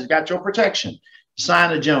Christ has got your protection.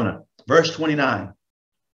 Sign of Jonah, verse 29.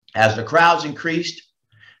 As the crowds increased,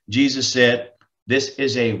 Jesus said, "This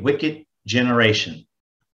is a wicked generation.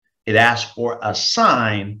 It asks for a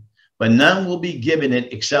sign, but none will be given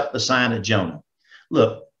it except the sign of Jonah."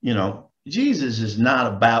 Look, you know, Jesus is not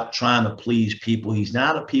about trying to please people. He's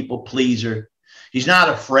not a people pleaser. He's not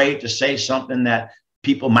afraid to say something that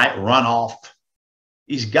people might run off.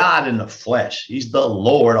 He's God in the flesh. He's the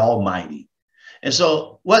Lord Almighty. And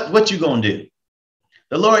so what you going to do?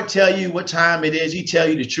 The Lord tell you what time it is. He tell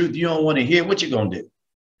you the truth. You don't want to hear. What you going to do?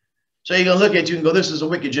 So you're going to look at you and go, this is a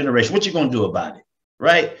wicked generation. What you going to do about it?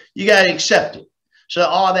 Right? You got to accept it. So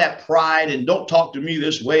all that pride and don't talk to me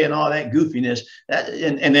this way and all that goofiness,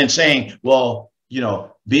 and then saying, well, you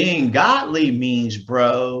know, being godly means,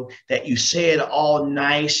 bro, that you say it all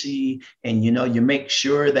nicely and, you know, you make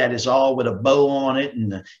sure that it's all with a bow on it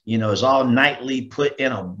and, you know, it's all nightly put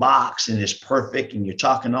in a box and it's perfect. And you're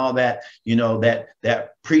talking all that, you know,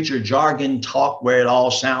 that preacher jargon talk where it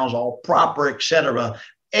all sounds all proper, etc.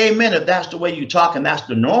 Amen. If that's the way you talk and that's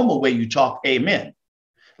the normal way you talk, amen.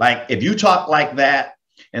 Like if you talk like that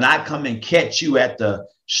and I come and catch you at the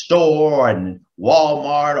store and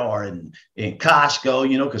Walmart or in Costco,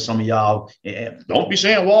 you know, because some of y'all don't be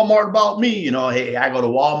saying Walmart about me. You know, hey, I go to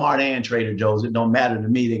Walmart and Trader Joe's. It don't matter to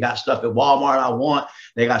me. They got stuff at Walmart I want.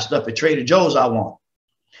 They got stuff at Trader Joe's I want.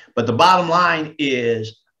 But the bottom line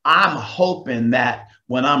is I'm hoping that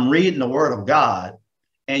when I'm reading the word of God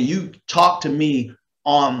and you talk to me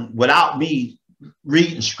without me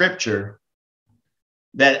reading scripture,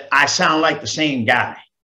 that I sound like the same guy,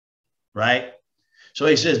 right? So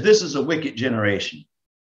he says, this is a wicked generation.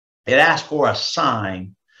 It asks for a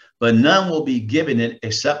sign, but none will be given it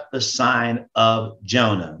except the sign of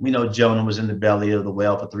Jonah. We know Jonah was in the belly of the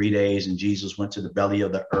whale for 3 days, and Jesus went to the belly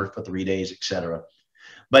of the earth for 3 days, etc.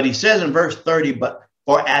 But he says in verse 30, but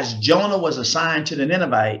for as Jonah was assigned to the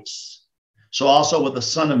Ninevites, so also will the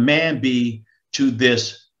Son of Man be to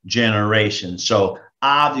this generation. So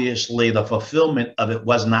obviously the fulfillment of it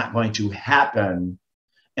was not going to happen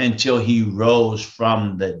until he rose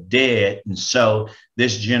from the dead. And so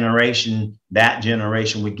this generation, that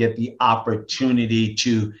generation would get the opportunity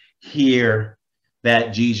to hear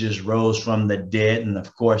that Jesus rose from the dead. And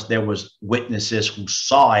of course, there was witnesses who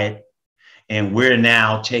saw it. And we're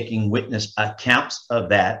now taking witness accounts of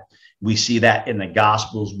that. We see that in the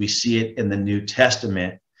Gospels. We see it in the New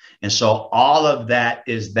Testament. And so all of that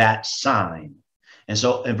is that sign. And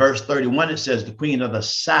so in verse 31, it says, the queen of the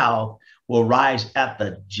south will rise at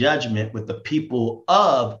the judgment with the people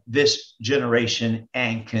of this generation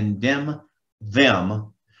and condemn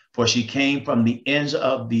them. For she came from the ends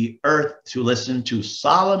of the earth to listen to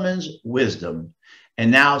Solomon's wisdom.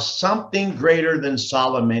 And now something greater than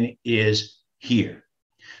Solomon is here.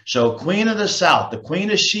 So Queen of the South, the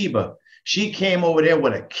Queen of Sheba, she came over there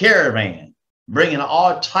with a caravan, bringing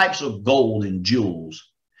all types of gold and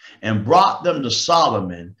jewels, and brought them to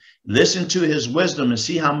Solomon. Listen to his wisdom and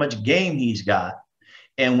see how much game he's got.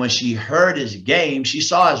 And when she heard his game, she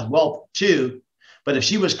saw his wealth too. But if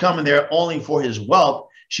she was coming there only for his wealth,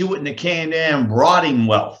 she wouldn't have came there and brought him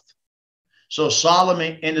wealth. So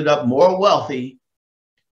Solomon ended up more wealthy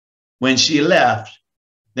when she left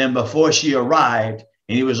than before she arrived.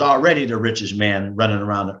 And he was already the richest man running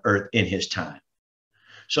around the earth in his time.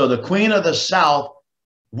 So the Queen of the South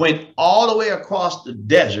went all the way across the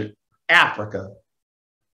desert, Africa,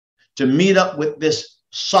 to meet up with this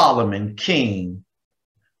Solomon king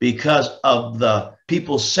because of the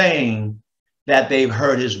people saying that they've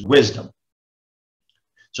heard his wisdom.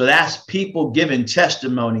 So that's people giving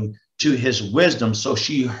testimony to his wisdom. So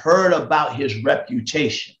she heard about his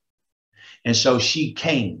reputation. And so she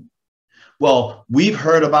came. Well, we've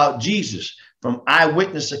heard about Jesus from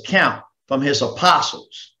eyewitness account from his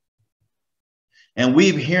apostles. And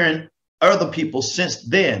we've heard other people since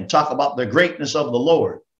then talk about the greatness of the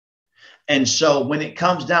Lord. And so when it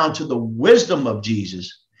comes down to the wisdom of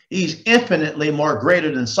Jesus, he's infinitely more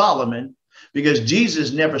greater than Solomon, because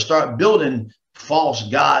Jesus never started building false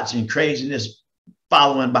gods and craziness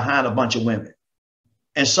following behind a bunch of women.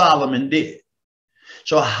 And Solomon did.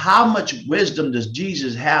 So how much wisdom does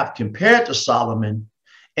Jesus have compared to Solomon?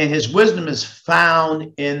 And his wisdom is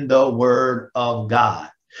found in the word of God.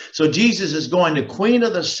 So Jesus is going, the Queen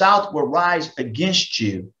of the South will rise against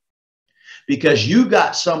you because you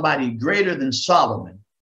got somebody greater than Solomon.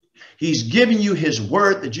 He's giving you his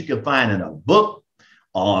word that you can find in a book,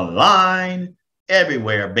 online,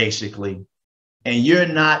 everywhere, basically. And you're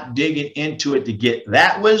not digging into it to get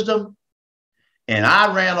that wisdom. And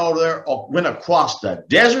I ran over there, or went across the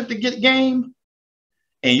desert to get game.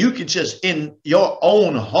 And you can just in your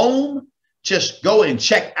own home, just go and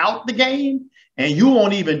check out the game. And you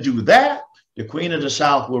won't even do that. The Queen of the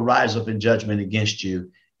South will rise up in judgment against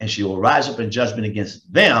you. And she will rise up in judgment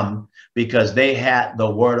against them because they had the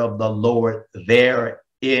word of the Lord there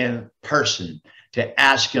in person to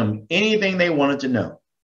ask him anything they wanted to know.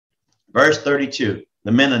 Verse 32,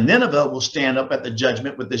 the men of Nineveh will stand up at the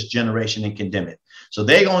judgment with this generation and condemn it. So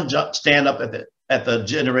they're going to stand up at the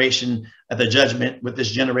judgment with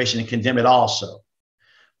this generation and condemn it also.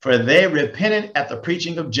 For they repented at the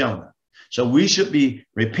preaching of Jonah. So we should be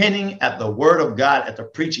repenting at the word of God, at the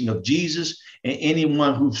preaching of Jesus, and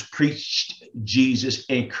anyone who's preached Jesus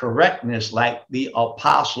in correctness like the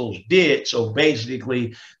apostles did. So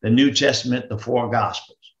basically the New Testament, the four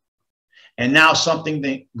gospels. And now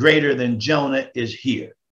something greater than Jonah is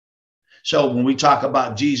here. So when we talk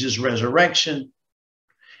about Jesus' resurrection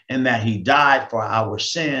and that he died for our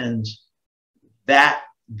sins, that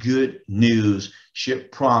good news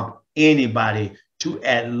should prompt anybody to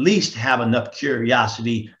at least have enough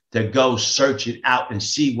curiosity to go search it out and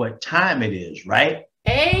see what time it is, right?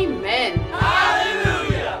 Amen.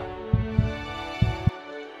 Hallelujah.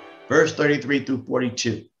 Verse 33 through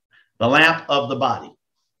 42, the lamp of the body.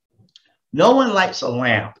 No one lights a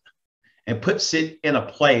lamp and puts it in a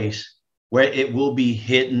place where it will be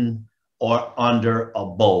hidden or under a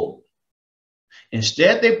bowl.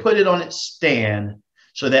 Instead, they put it on its stand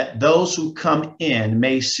so that those who come in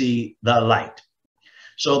may see the light.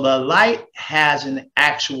 So the light has an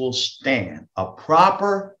actual stand, a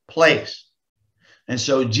proper place. And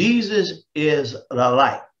so Jesus is the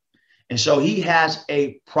light. And so he has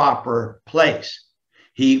a proper place.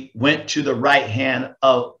 He went to the right hand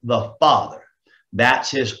of the Father.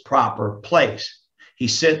 That's his proper place. He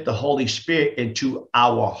sent the Holy Spirit into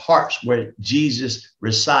our hearts where Jesus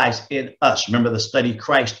resides in us. Remember the study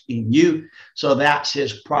Christ in you. So that's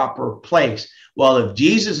his proper place. Well, if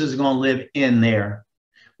Jesus is going to live in there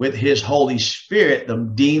with his Holy Spirit,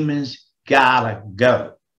 the demons gotta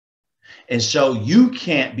go. And so you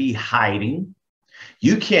can't be hiding.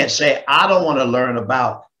 You can't say, I don't want to learn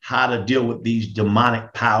about how to deal with these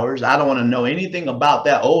demonic powers. I don't want to know anything about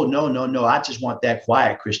that. Oh, no, no, no. I just want that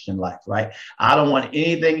quiet Christian life, right? I don't want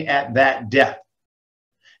anything at that depth.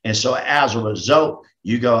 And so as a result,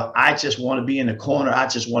 You go, I just want to be in the corner. I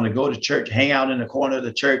just want to go to church, hang out in the corner of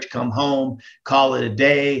the church, come home, call it a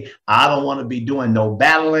day. I don't want to be doing no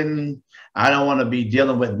battling. I don't want to be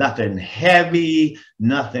dealing with nothing heavy,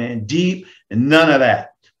 nothing deep, and none of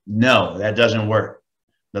that. No, that doesn't work.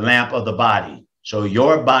 The lamp of the body. So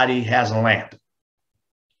your body has a lamp.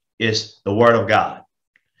 It's the word of God.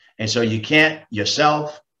 And so you can't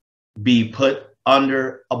yourself be put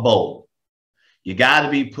under a bowl. You got to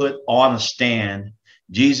be put on a stand.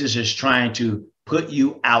 Jesus is trying to put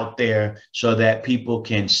you out there so that people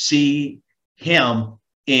can see him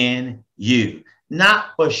in you,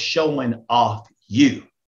 not for showing off you.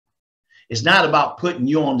 It's not about putting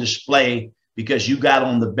you on display because you got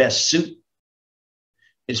on the best suit.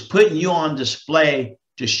 It's putting you on display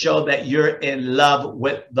to show that you're in love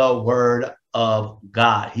with the word of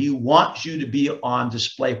God. He wants you to be on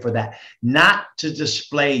display for that, not to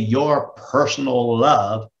display your personal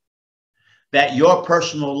love, that your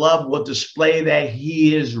personal love will display that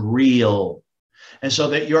he is real. And so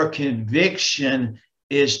that your conviction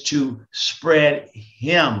is to spread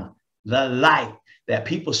him, the light, that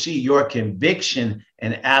people see your conviction.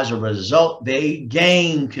 And as a result, they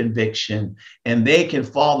gain conviction and they can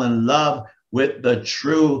fall in love with the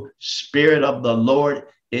true Spirit of the Lord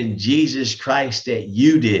in Jesus Christ that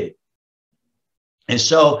you did. And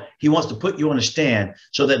so he wants to put you on a stand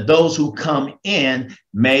so that those who come in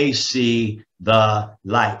may see the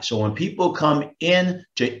light. So when people come in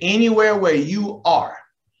to anywhere where you are,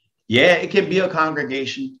 yeah, it can be a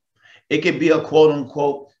congregation. It could be a quote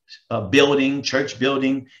unquote building, church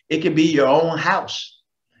building. It could be your own house.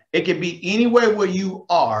 It could be anywhere where you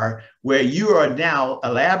are now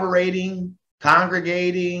elaborating,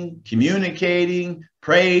 congregating, communicating,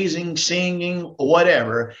 praising, singing,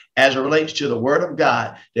 whatever, as it relates to the word of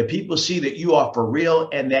God, that people see that you are for real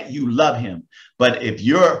and that you love him. But if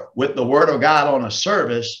you're with the word of God on a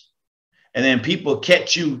service and then people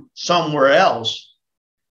catch you somewhere else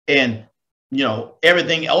and, you know,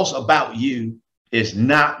 everything else about you is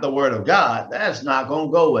not the word of God, that's not going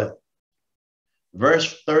to go with it.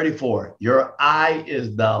 Verse 34, your eye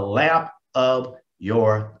is the lamp of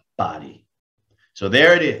your body. So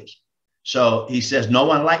there it is. So he says, no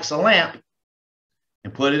one lights a lamp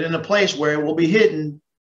and put it in a place where it will be hidden.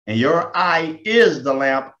 And your eye is the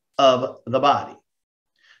lamp of the body.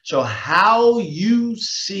 So how you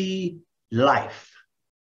see life,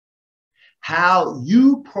 how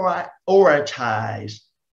you prioritize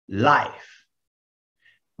life,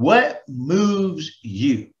 what moves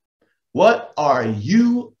you, what are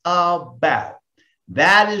you about?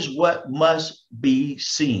 That is what must be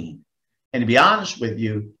seen. And to be honest with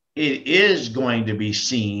you, it is going to be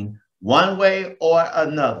seen one way or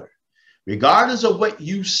another. Regardless of what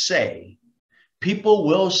you say, people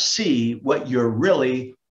will see what you're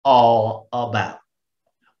really all about.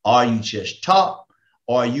 Are you just talk,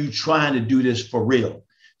 or are you trying to do this for real?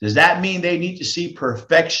 Does that mean they need to see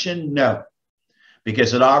perfection? No,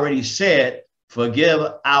 because it already said, forgive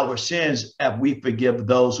our sins as we forgive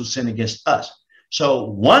those who sin against us. So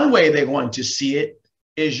one way they're going to see it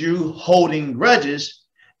is you holding grudges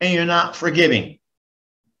and you're not forgiving.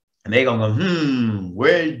 And they're going to go,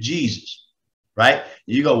 where's Jesus? Right?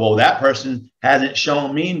 You go, well, that person hasn't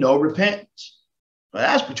shown me no repentance. Well,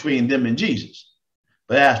 that's between them and Jesus.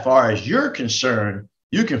 But as far as you're concerned,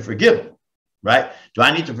 you can forgive them. Right? Do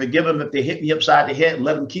I need to forgive them if they hit me upside the head and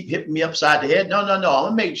let them keep hitting me upside the head? No. I'm going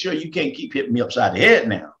to make sure you can't keep hitting me upside the head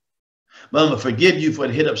now. But I'm going to forgive you for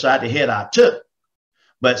the hit upside the head I took.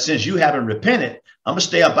 But since you haven't repented, I'm going to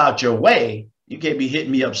stay up out your way. You can't be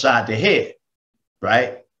hitting me upside the head.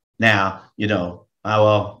 Right? Now, you know,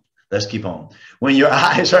 well, let's keep on. When your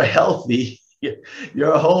eyes are healthy,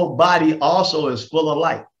 your whole body also is full of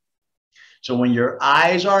light. So when your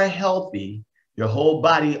eyes are healthy, your whole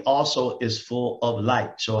body also is full of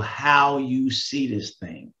light. So how you see this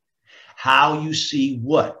thing, how you see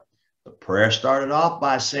what? The prayer started off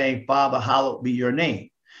by saying, Father, hallowed be your name.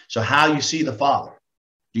 So how you see the Father?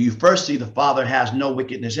 Do you first see the Father has no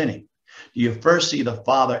wickedness in him? Do you first see the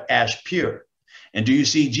Father as pure? And do you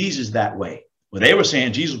see Jesus that way? Well, they were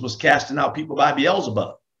saying Jesus was casting out people by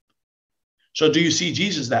Beelzebub. So do you see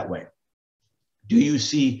Jesus that way? Do you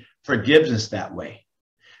see forgiveness that way?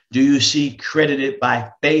 Do you see credited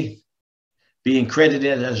by faith, being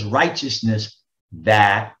credited as righteousness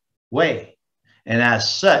that way? And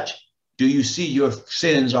as such, do you see your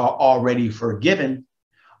sins are already forgiven,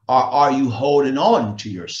 or are you holding on to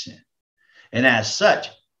your sin? And as such,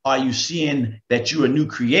 are you seeing that you're a new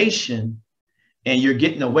creation and you're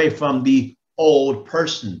getting away from the old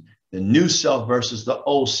person, the new self versus the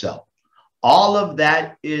old self? All of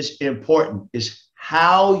that is important. Is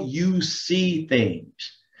how you see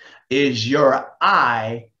things. Is your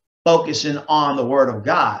eye focusing on the word of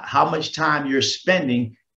God? How much time you're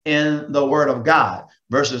spending in the word of God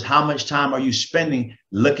versus how much time are you spending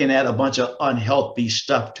looking at a bunch of unhealthy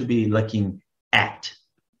stuff to be looking at?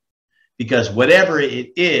 Because whatever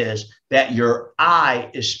it is that your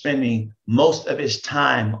eye is spending most of its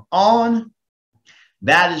time on,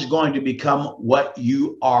 that is going to become what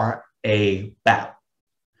you are about.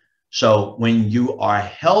 So when you are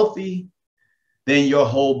healthy, then your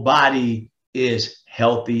whole body is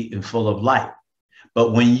healthy and full of light.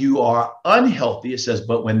 But when you are unhealthy, it says,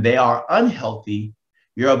 but when they are unhealthy,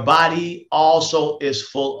 your body also is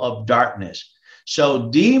full of darkness. So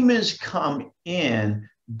demons come in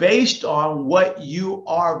based on what you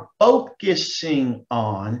are focusing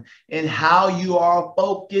on and how you are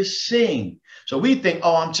focusing. So we think,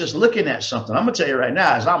 oh, I'm just looking at something. I'm going to tell you right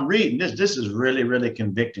now, as I'm reading this is really, really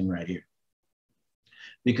convicting right here.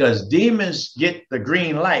 Because demons get the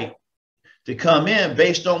green light to come in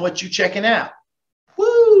based on what you're checking out.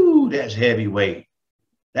 Woo, that's heavyweight.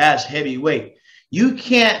 That's heavyweight. You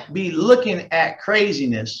can't be looking at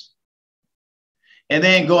craziness and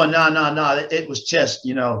then going, no, it was just,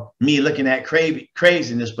 me looking at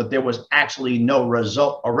craziness, but there was actually no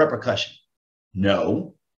result or repercussion.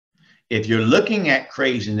 No. If you're looking at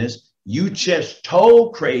craziness, you just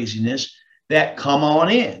told craziness that come on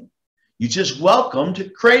in. You just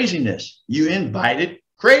welcomed craziness. You invited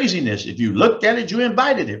craziness. If you looked at it, you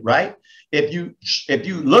invited it, right? If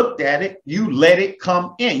you looked at it, you let it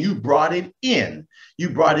come in. You brought it in.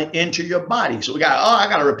 You brought it into your body. So I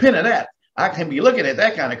got to repent of that. I can't be looking at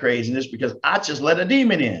that kind of craziness because I just let a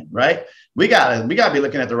demon in, right? We gotta be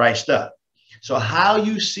looking at the right stuff. So how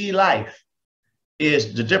you see life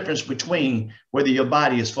is the difference between whether your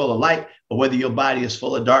body is full of light or whether your body is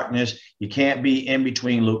full of darkness. You can't be in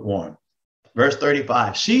between, lukewarm. Verse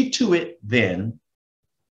 35, see to it then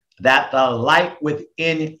that the light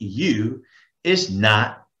within you is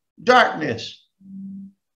not darkness.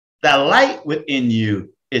 The light within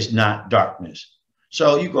you is not darkness.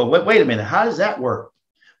 So you go, wait a minute, how does that work?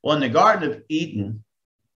 Well, in the Garden of Eden,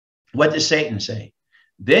 what did Satan say?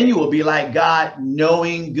 Then you will be like God,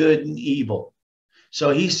 knowing good and evil.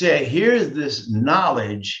 So he said, here's this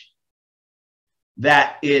knowledge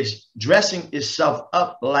that is dressing itself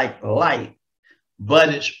up like light, but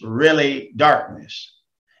it's really darkness.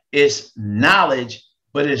 It's knowledge,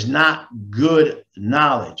 but it's not good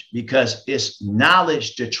knowledge because it's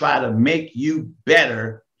knowledge to try to make you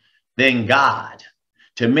better than God,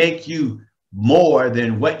 to make you more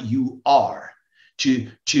than what you are, to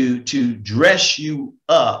dress you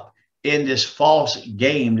up in this false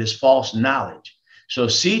game, this false knowledge. So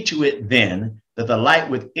see to it then that the light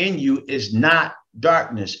within you is not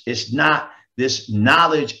darkness. It's not this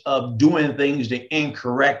knowledge of doing things the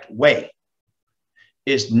incorrect way.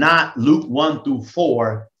 It's not Luke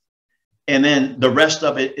 1-4. And then the rest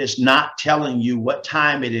of it is not telling you what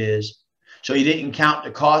time it is. So you didn't count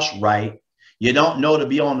the cost right. You don't know to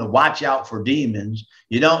be on the watch out for demons.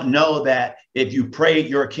 You don't know that if you pray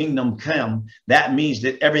your kingdom come, that means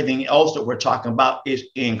that everything else that we're talking about is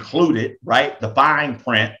included, right? The fine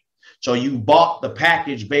print. So you bought the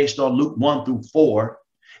package based on Luke 1-4,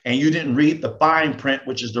 and you didn't read the fine print,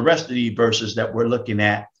 which is the rest of the verses that we're looking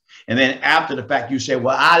at. And then after the fact, you say,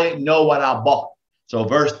 well, I didn't know what I bought. So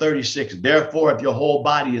verse 36, therefore, if your whole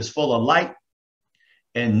body is full of light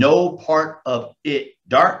and no part of it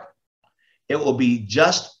dark, it will be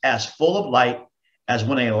just as full of light as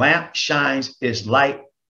when a lamp shines its light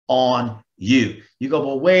on you. You go,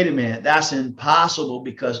 well, wait a minute, that's impossible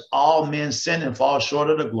because all men sin and fall short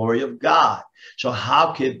of the glory of God. So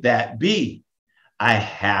how could that be? I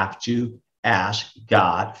have to ask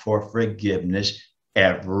God for forgiveness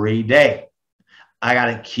every day. I got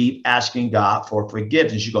to keep asking God for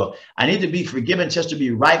forgiveness. You go, I need to be forgiven just to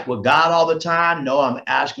be right with God all the time. No, I'm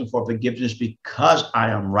asking for forgiveness because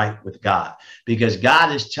I am right with God. Because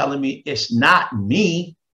God is telling me it's not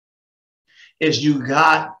me. It's you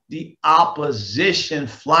got the opposition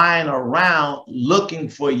flying around looking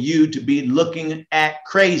for you to be looking at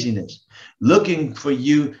craziness, looking for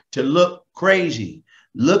you to look crazy,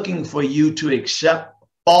 looking for you to accept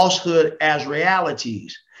falsehood as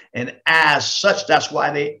realities. And as such, that's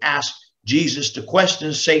why they asked Jesus the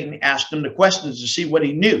questions. Satan asked him the questions to see what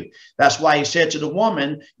he knew. That's why he said to the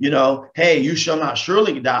woman, hey, you shall not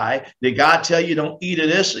surely die. Did God tell you don't eat of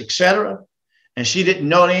this, etc.? And she didn't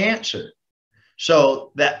know the answer.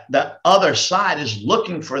 So that the other side is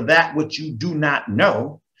looking for that which you do not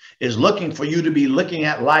know, is looking for you to be looking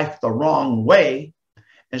at life the wrong way.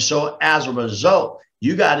 And so as a result,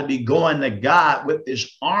 You got to be going to God with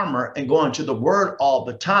this armor and going to the word all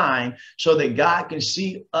the time so that God can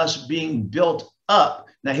see us being built up.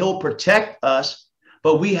 Now, he'll protect us,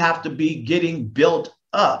 but we have to be getting built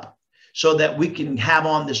up so that we can have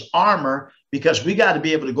on this armor, because we got to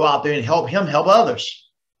be able to go out there and help him help others,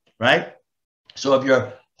 right? So if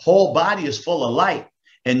your whole body is full of light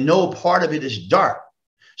and no part of it is dark,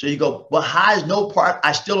 so you go, well, how is no part?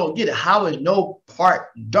 I still don't get it. How is no part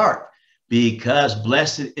dark? Because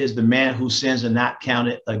blessed is the man whose sins are not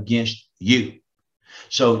counted against you.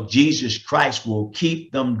 So Jesus Christ will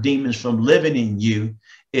keep them demons from living in you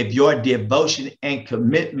if your devotion and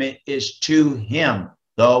commitment is to him,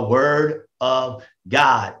 the word of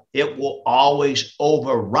God. It will always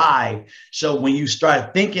override. So when you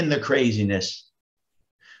start thinking the craziness,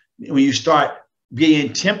 when you start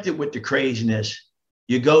being tempted with the craziness,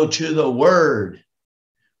 you go to the word,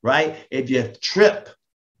 right? If you trip,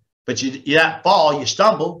 but you not fall, you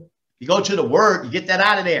stumble, you go to the word, you get that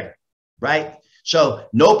out of there, right? So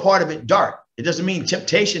no part of it dark. It doesn't mean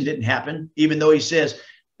temptation didn't happen, even though he says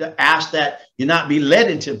to ask that you not be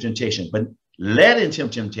led into temptation, but led into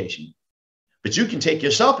temptation. But you can take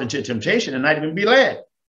yourself into temptation and not even be led.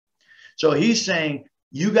 So he's saying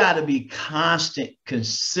you got to be constant,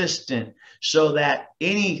 consistent, so that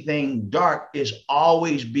anything dark is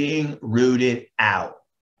always being rooted out.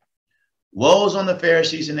 Woes on the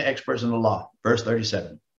Pharisees and the experts in the law. Verse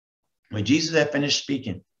 37. When Jesus had finished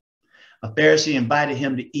speaking, a Pharisee invited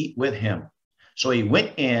him to eat with him. So he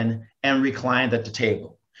went in and reclined at the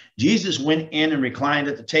table. Jesus went in and reclined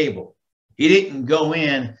at the table. He didn't go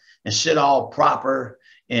in and sit all proper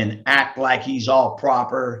and act like he's all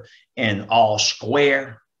proper and all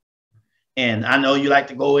square. And I know you like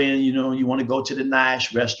to go in, you know, you want to go to the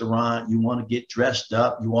nice restaurant, you want to get dressed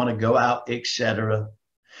up, you want to go out, etc.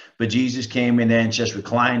 But Jesus came in there and just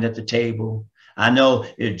reclined at the table. I know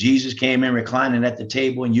if Jesus came in reclining at the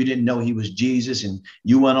table and you didn't know he was Jesus and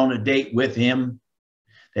you went on a date with him,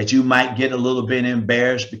 that you might get a little bit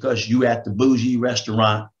embarrassed because you at the bougie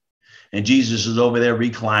restaurant and Jesus is over there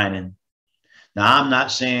reclining. Now, I'm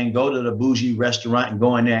not saying go to the bougie restaurant and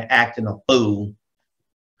go in there acting a fool,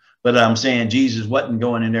 but I'm saying Jesus wasn't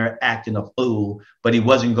going in there acting a fool, but he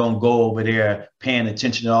wasn't going to go over there paying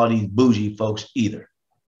attention to all these bougie folks either.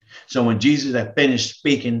 So when Jesus had finished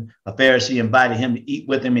speaking, a Pharisee invited him to eat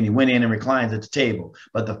with him, and he went in and reclined at the table.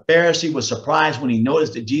 But the Pharisee was surprised when he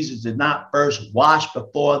noticed that Jesus did not first wash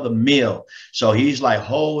before the meal. So he's like,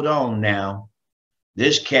 hold on now.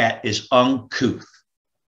 This cat is uncouth.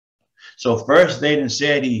 So first they done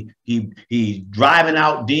said he driving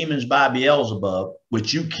out demons by Beelzebub,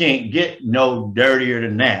 which you can't get no dirtier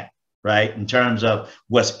than that, right? In terms of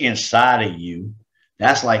what's inside of you.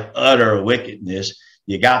 That's like utter wickedness.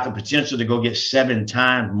 You got the potential to go get 7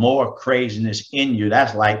 times more craziness in you.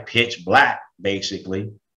 That's like pitch black,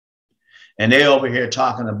 basically. And they over here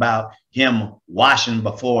talking about him washing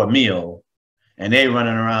before a meal, and they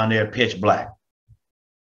running around there pitch black.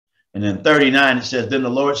 And then 39, it says, then the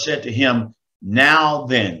Lord said to him, now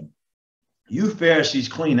then, you Pharisees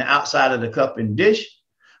clean the outside of the cup and dish,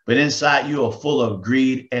 but inside you are full of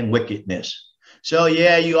greed and wickedness. So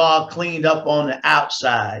yeah, you all cleaned up on the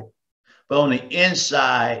outside, but on the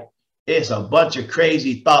inside, it's a bunch of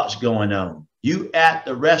crazy thoughts going on. You at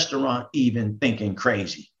the restaurant even thinking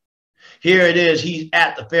crazy. Here it is, he's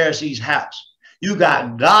at the Pharisee's house. You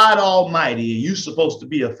got God Almighty, and you're supposed to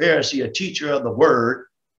be a Pharisee, a teacher of the word,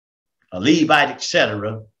 a Levite,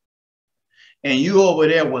 etc. And you over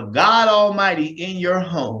there with God Almighty in your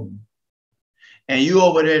home, and you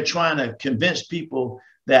over there trying to convince people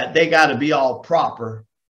that they got to be all proper.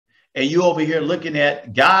 And you over here looking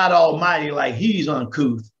at God Almighty like he's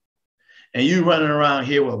uncouth, and you running around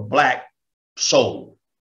here with black soul.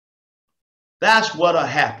 That's what'll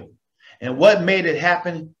happen. And what made it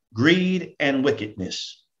happen? Greed and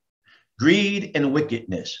wickedness. Greed and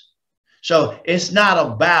wickedness. So it's not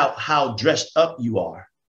about how dressed up you are.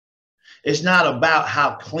 It's not about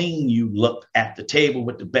how clean you look at the table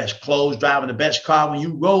with the best clothes, driving the best car. When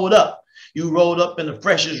you rolled up in the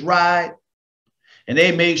freshest ride, and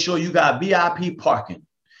they made sure you got VIP parking.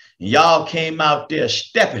 And y'all came out there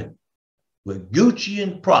stepping with Gucci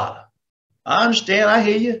and Prada. I understand. I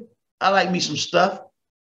hear you. I like me some stuff.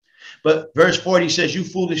 But verse 40 says, you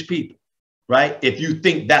foolish people, right? If you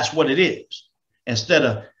think that's what it is, instead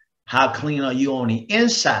of how clean are you on the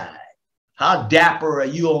inside? How dapper are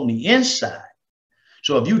you on the inside?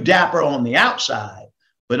 So if you dapper on the outside,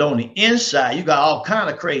 but on the inside, you got all kind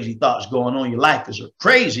of crazy thoughts going on. Your life is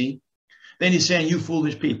crazy. Then he's saying, you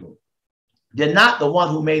foolish people. Did not the one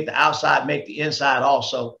who made the outside make the inside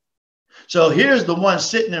also? So here's the one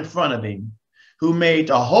sitting in front of him who made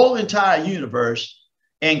the whole entire universe,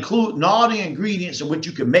 including all the ingredients in which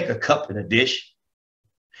you can make a cup and a dish.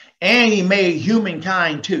 And he made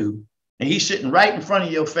humankind too. And he's sitting right in front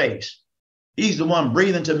of your face. He's the one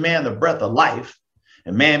breathing to man the breath of life.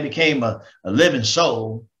 And man became a living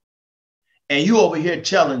soul. And you over here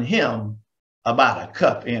telling him about a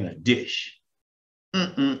cup and a dish.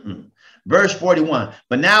 Verse 41.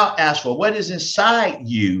 But now as for what is inside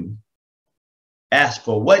you,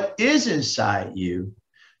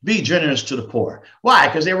 be generous to the poor. Why?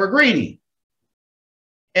 Because they were greedy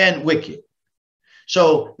and wicked.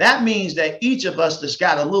 So that means that each of us that's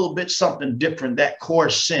got a little bit something different, that core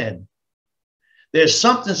sin. There's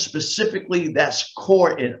something specifically that's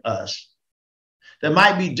core in us that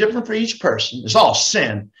might be different for each person. It's all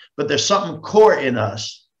sin, but there's something core in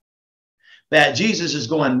us that Jesus is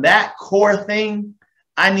going, that core thing,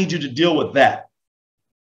 I need you to deal with that.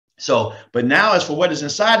 So, but now as for what is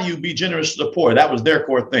inside of you, be generous to the poor. That was their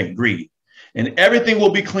core thing, greed. And everything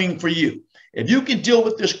will be clean for you. If you can deal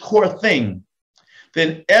with this core thing,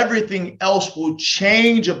 then everything else will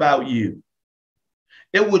change about you.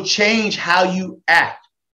 It will change how you act.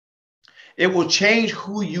 It will change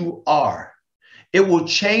who you are. It will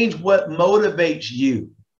change what motivates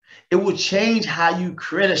you. It will change how you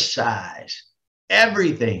criticize.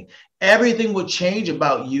 Everything. Everything will change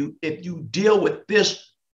about you if you deal with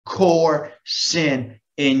this core sin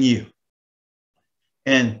in you.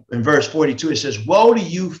 And in verse 42, it says, woe to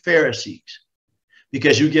you, Pharisees,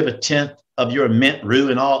 because you give a tenth of your mint, rue,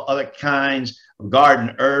 and all other kinds of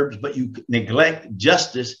garden herbs, but you neglect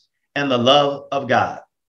justice and the love of God.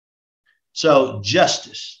 So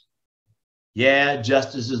justice. Yeah,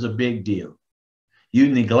 justice is a big deal. You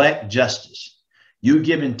neglect justice. You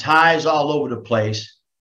giving tithes all over the place,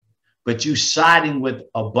 but you siding with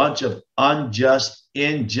a bunch of unjust,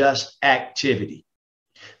 unjust activity.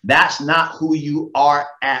 That's not who you are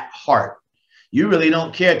at heart. You really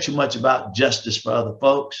don't care too much about justice for other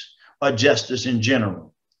folks or justice in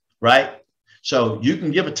general, right? So you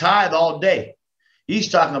can give a tithe all day. He's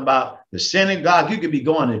talking about the synagogue. You could be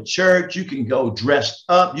going to church. You can go dressed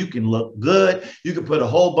up. You can look good. You can put a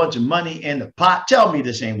whole bunch of money in the pot. Tell me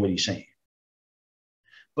this ain't what he's saying.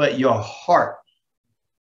 But your heart,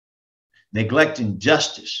 neglecting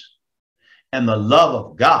justice and the love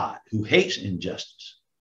of God, who hates injustice,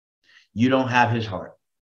 you don't have his heart.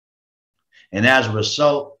 And as a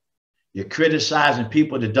result, you're criticizing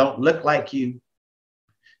people that don't look like you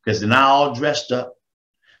because they're not all dressed up.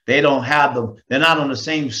 They don't have them. They're not on the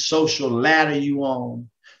same social ladder you on.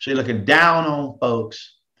 So you're looking down on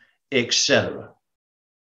folks, etc.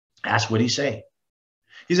 That's what he's saying.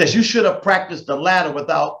 He says, you should have practiced the latter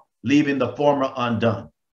without leaving the former undone.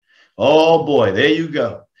 Oh boy, there you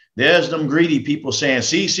go. There's them greedy people saying,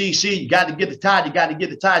 see, you got to get the tithe, you got to get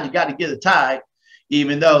the tithe, you got to get the tithe.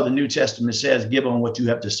 Even though the New Testament says, give on what you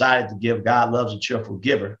have decided to give. God loves a cheerful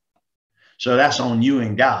giver. So that's on you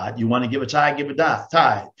and God. You want to give a tithe, give a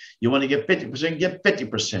tithe. You want to give 50%, give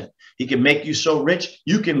 50%. He can make you so rich,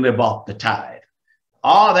 you can live off the tithe.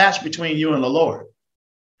 All that's between you and the Lord.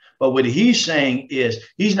 But what he's saying is,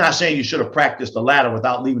 he's not saying you should have practiced the latter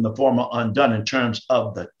without leaving the former undone in terms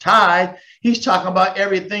of the tithe. He's talking about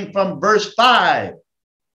everything from verse 5.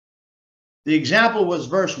 The example was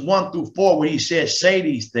verse 1 through 4, where he says, say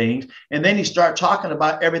these things. And then he starts talking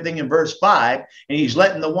about everything in verse 5. And he's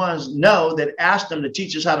letting the ones know that asked them to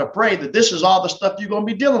teach us how to pray, that this is all the stuff you're going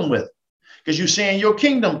to be dealing with, because you're saying your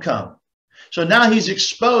kingdom come. So now he's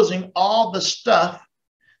exposing all the stuff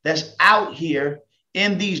that's out here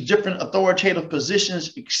in these different authoritative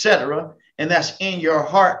positions, etc. And that's in your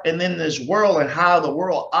heart and in this world, and how the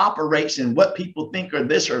world operates and what people think are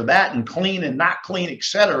this or that and clean and not clean,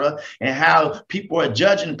 etc. And how people are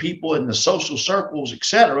judging people in the social circles,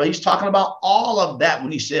 etc. He's talking about all of that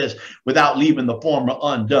when he says, without leaving the former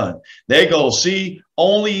undone. They go, see,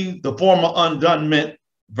 only the former undone meant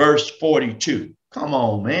verse 42. Come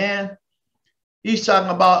on, man. He's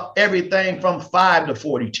talking about everything from 5 to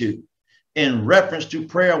 42 in reference to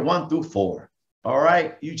prayer 1 through 4. All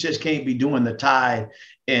right. You just can't be doing the tithe.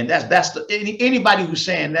 And anybody who's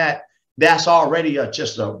saying that, that's already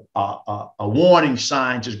just a warning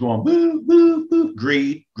sign, just going boo, boo, boo,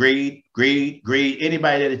 greed, greed, greed, greed.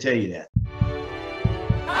 Anybody there to tell you that?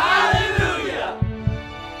 Hallelujah.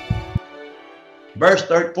 Verse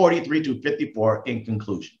 43 to 54 in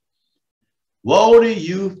conclusion. Woe to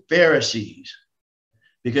you, Pharisees,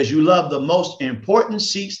 because you love the most important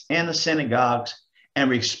seats in the synagogues and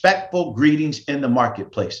respectful greetings in the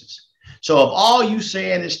marketplaces. So if all you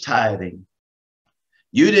saying is tithing,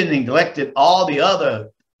 you didn't neglected all the other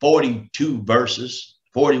 42 verses,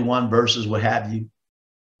 41 verses, what have you.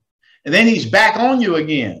 And then he's back on you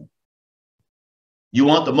again. You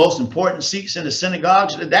want the most important seats in the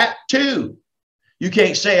synagogues? That too. You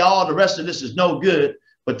can't say all the rest of this is no good,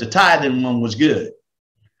 but the tithing one was good.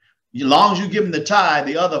 As long as you give him the tithe,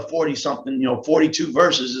 the other 40 something, 42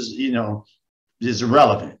 verses is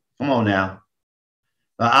irrelevant. Come on now.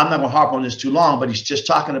 I'm not going to harp on this too long, but he's just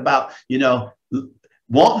talking about,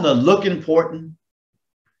 wanting to look important,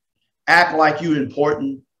 act like you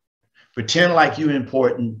important, pretend like you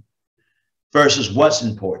important versus what's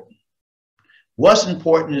important. What's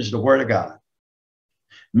important is the word of God.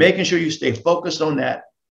 Making sure you stay focused on that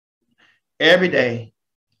every day,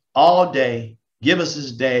 all day. Give us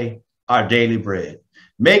this day our daily bread.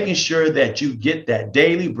 Making sure that you get that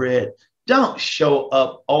daily bread. Don't show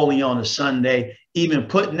up only on a Sunday, even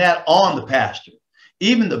putting that on the pastor.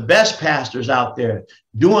 Even the best pastors out there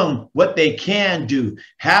doing what they can do,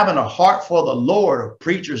 having a heart for the Lord, or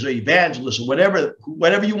preachers or evangelists or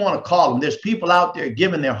whatever you want to call them. There's people out there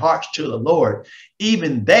giving their hearts to the Lord.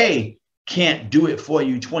 Even they can't do it for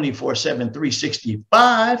you 24/7,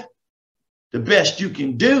 365. The best you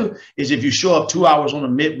can do is if you show up 2 hours on a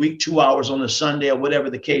midweek, 2 hours on a Sunday, or whatever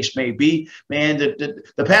the case may be. Man,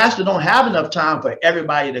 the pastor don't have enough time for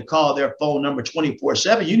everybody to call their phone number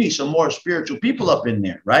 24/7. You need some more spiritual people up in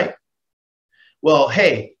there, right? Well,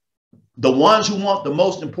 hey, the ones who want the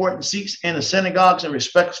most important seats in the synagogues and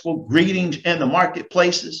respectful greetings in the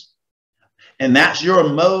marketplaces, and that's your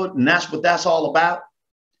mode, and that's what that's all about.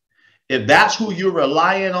 If that's who you're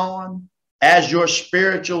relying on as your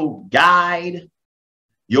spiritual guide,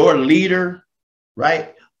 your leader,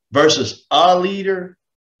 right? Versus a leader,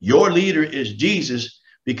 your leader is Jesus,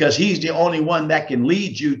 because he's the only one that can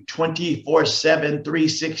lead you 24/7,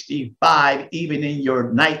 365, even in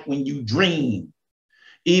your night when you dream,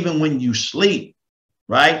 even when you sleep,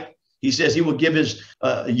 right? He says he will give his,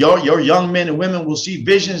 your young men and women will see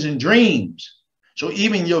visions and dreams. So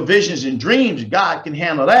even your visions and dreams, God can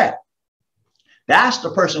handle that. That's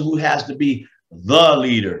the person who has to be the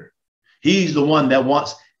leader. He's the one that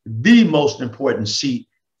wants the most important seat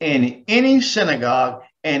in any synagogue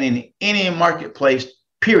and in any marketplace,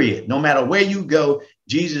 period. No matter where you go,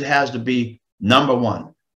 Jesus has to be number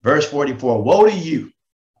one. Verse 44, woe to you.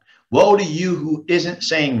 Woe to you who isn't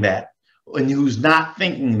saying that, and who's not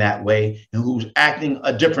thinking that way, and who's acting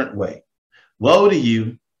a different way. Woe to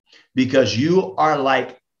you, because you are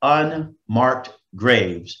like unmarked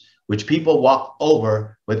graves, which people walk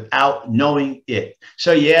over without knowing it.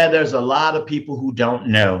 So yeah, there's a lot of people who don't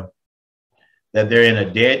know that they're in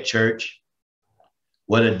a dead church,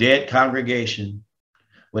 with a dead congregation,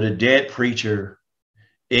 with a dead preacher,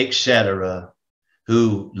 etc.,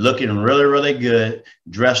 who looking really, really good,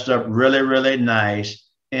 dressed up really, really nice,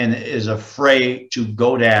 and is afraid to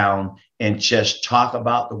go down and just talk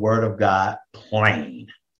about the word of God plain,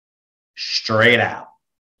 straight out.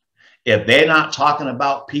 If they're not talking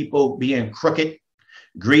about people being crooked,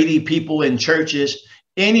 greedy people in churches,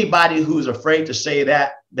 anybody who's afraid to say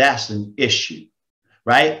that, that's an issue,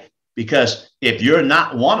 right? Because if you're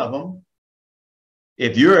not one of them,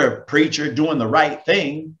 if you're a preacher doing the right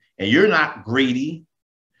thing and you're not greedy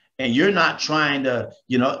and you're not trying to,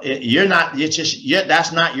 you're not, it's just,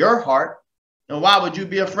 that's not your heart, then why would you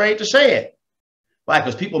be afraid to say it? Why?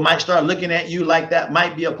 Because people might start looking at you like that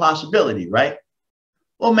might be a possibility, right?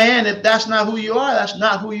 Well, man, if that's not who you are, that's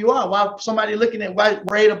not who you are. Why somebody why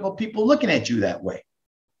worried about people looking at you that way?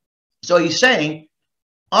 So he's saying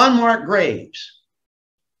unmarked graves.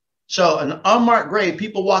 So an unmarked grave,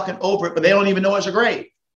 people walking over it, but they don't even know it's a grave.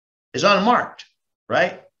 It's unmarked,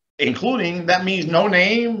 right? Including, that means no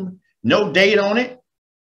name, no date on it.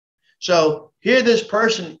 So here this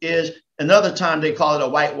person is, another time they call it a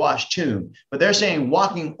whitewashed tomb, but they're saying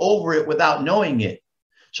walking over it without knowing it.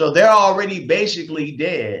 So they're already basically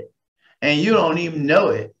dead and you don't even know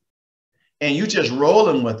it. And you just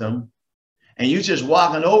rolling with them and you just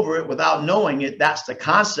walking over it without knowing it. That's the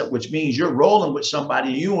concept, which means you're rolling with somebody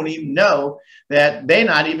and you won't even know that they're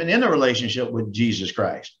not even in a relationship with Jesus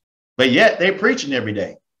Christ. But yet they're preaching every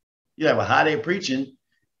day. You know, well, how they preaching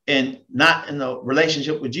and not in a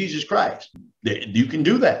relationship with Jesus Christ? You can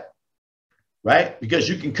do that, right? Because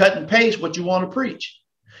you can cut and paste what you want to preach.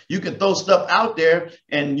 You can throw stuff out there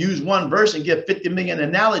and use one verse and give 50 million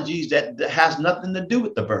analogies that has nothing to do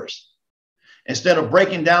with the verse. Instead of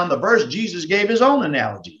breaking down the verse, Jesus gave his own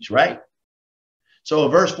analogies, right? So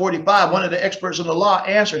in verse 45, one of the experts in the law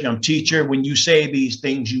answered him, "Teacher, when you say these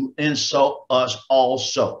things, you insult us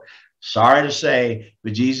also." Sorry to say,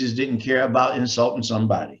 but Jesus didn't care about insulting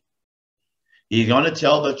somebody. He's going to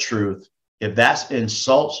tell the truth. If that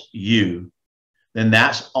insults you, then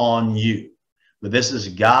that's on you. But this is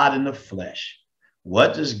God in the flesh.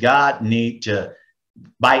 What does God need to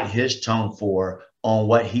bite his tongue for on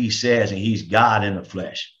what he says? And he's God in the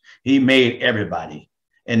flesh. He made everybody.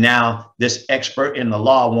 And now this expert in the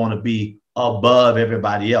law want to be above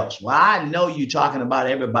everybody else. Well, I know you talking about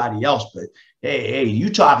everybody else, but hey, you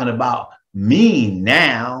talking about me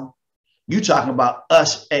now. You talking about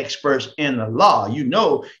us experts in the law. You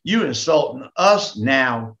know, you insulting us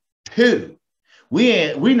now too.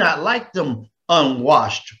 We not like them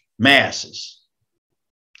unwashed masses.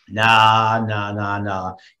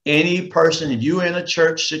 Nah. Any person, if you're in a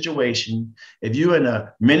church situation, if you're in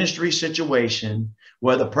a ministry situation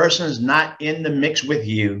where the person's not in the mix with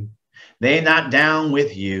you, they're not down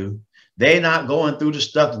with you, they're not going through the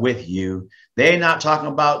stuff with you, they're not talking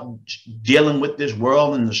about dealing with this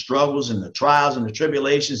world and the struggles and the trials and the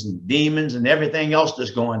tribulations and demons and everything else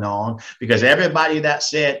that's going on, because everybody that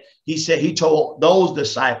said, he told those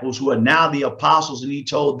disciples who are now the apostles, and he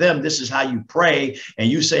told them, this is how you pray, and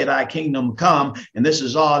you say thy kingdom come, and this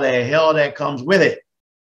is all the hell that comes with it.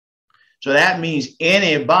 So that means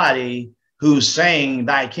anybody who's saying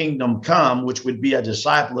thy kingdom come, which would be a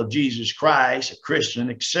disciple of Jesus Christ, a Christian,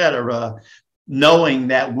 etc., knowing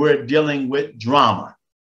that we're dealing with drama,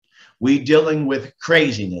 we're dealing with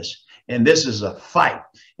craziness, and this is a fight,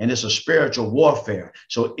 and it's a spiritual warfare.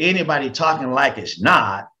 So anybody talking like it's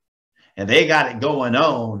not, and they got it going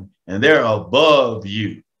on, and they're above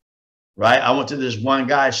you, right? I went to this one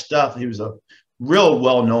guy's stuff. He was a real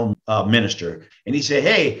well-known minister, and he said,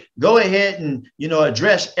 hey, go ahead and,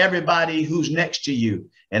 address everybody who's next to you.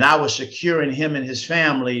 And I was securing him and his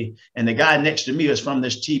family, and the guy next to me was from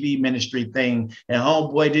this TV ministry thing, and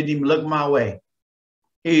homeboy didn't even look my way.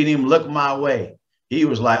 He didn't even look my way. He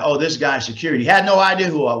was like, oh, this guy's security. He had no idea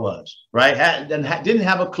who I was, right? Didn't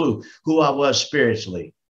have a clue who I was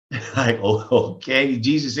spiritually. Like, oh, okay.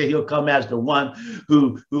 Jesus said he'll come as the one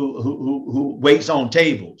who waits on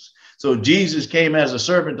tables. So Jesus came as a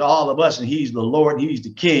servant to all of us, and he's the Lord, he's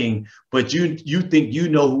the king. But you think you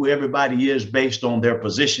know who everybody is based on their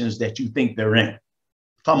positions that you think they're in.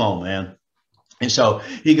 Come on, man. And so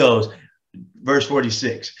he goes, verse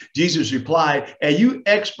 46, Jesus replied, and you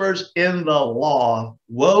experts in the law,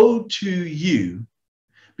 woe to you,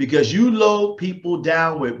 because you load people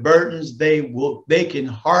down with burdens they can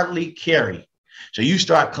hardly carry. So you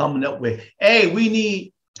start coming up with, hey, we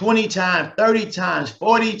need 20 times, 30 times,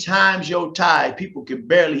 40 times your tithe. People can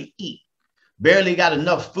barely eat, barely got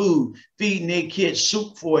enough food, feeding their kids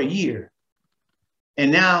soup for a year.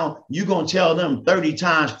 And now you're going to tell them 30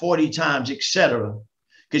 times, 40 times, etc.,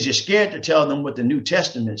 because you're scared to tell them what the New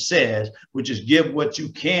Testament says, which is give what you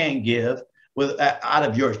can give out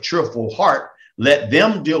of your cheerful heart. Let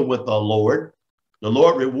them deal with the Lord. The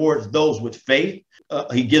Lord rewards those with faith.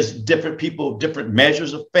 He gives different people different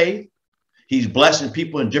measures of faith. He's blessing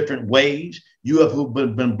people in different ways. You have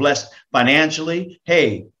been blessed financially.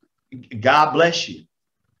 Hey, God bless you.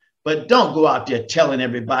 But don't go out there telling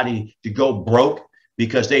everybody to go broke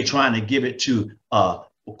because they're trying to give it to a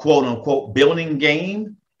quote unquote building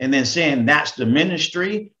game, and then saying that's the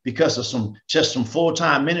ministry because of some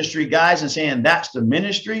full-time ministry guys and saying that's the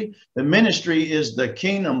ministry. The ministry is the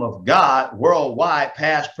kingdom of God worldwide,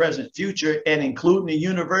 past, present, future, and including the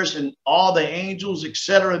universe and all the angels,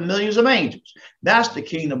 etc., millions of angels. That's the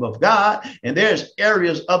kingdom of God. And there's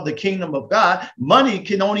areas of the kingdom of God. Money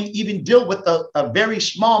can only even deal with a very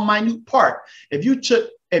small, minute part. If you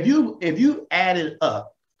added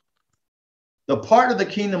up the part of the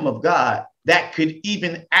kingdom of God that could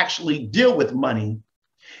even actually deal with money,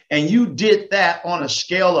 and you did that on a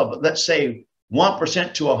scale of, let's say,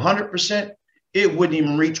 1% to 100%, it wouldn't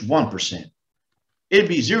even reach 1%. It'd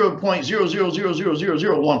be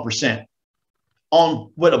 0.0000001%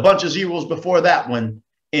 on with a bunch of zeros before that one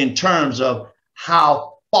in terms of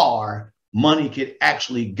how far money could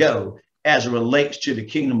actually go as it relates to the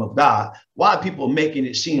kingdom of God. Why are people making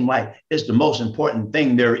it seem like it's the most important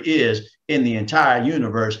thing there is in the entire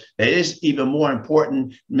universe? That is even more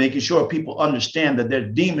important, making sure people understand that there are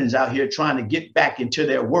demons out here trying to get back into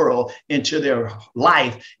their world, into their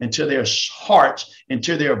life, into their hearts,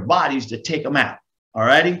 into their bodies to take them out. All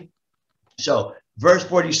righty. So verse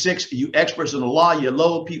 46, you experts in the law, you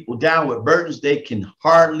load people down with burdens they can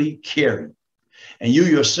hardly carry, and you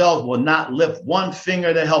yourself will not lift one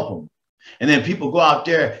finger to help them. And then people go out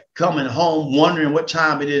there coming home wondering what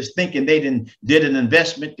time it is, thinking they did an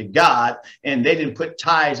investment to God, and they didn't put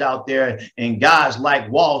tithes out there, and God's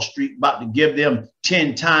like Wall Street about to give them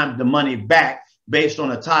 10 times the money back based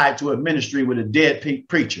on a tithe to a ministry with a dead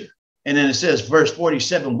preacher. And then it says, verse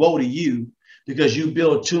 47, woe to you, because you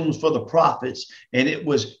build tombs for the prophets, and it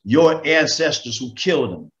was your ancestors who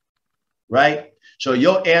killed them. Right? So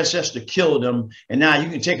your ancestor killed them, and now you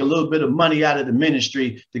can take a little bit of money out of the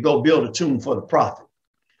ministry to go build a tomb for the prophet.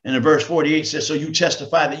 And in verse 48 says, so you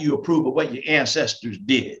testify that you approve of what your ancestors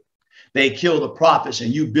did. They kill the prophets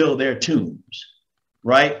and you build their tombs,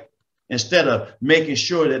 right? Instead of making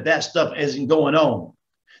sure that that stuff isn't going on.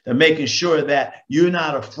 They're making sure that you're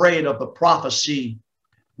not afraid of the prophecy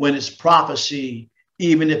when it's prophecy,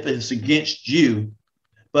 even if it's against you.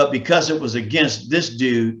 But because it was against this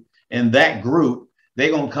dude and that group, they're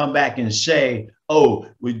going to come back and say, oh,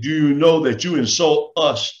 well, do you know that you insult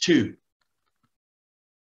us too?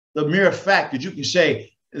 The mere fact that you can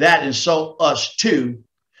say that insult us too,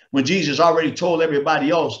 when Jesus already told everybody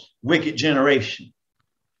else, wicked generation.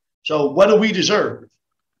 So what do we deserve?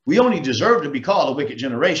 We only deserve to be called a wicked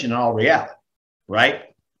generation in all reality, right?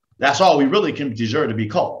 That's all we really can deserve to be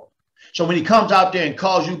called. So when he comes out there and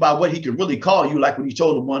calls you by what he could really call you, like when he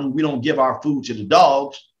told the one, we don't give our food to the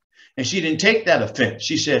dogs. And she didn't take that offense.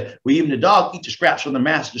 She said, well, even the dog eat the scraps from the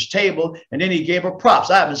master's table. And then he gave her props.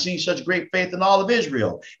 I haven't seen such great faith in all of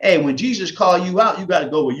Israel. Hey, when Jesus called you out, you got to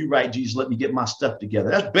go, well, you're right, Jesus, let me get my stuff together.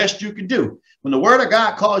 That's best you can do. When the word of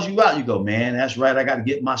God calls you out, you go, man, that's right, I got to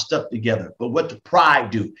get my stuff together. But what does pride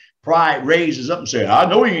do? Pride raises up and says, I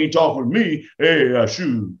know he ain't talking with me. Hey,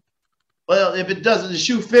 shoe. Well, if it doesn't, the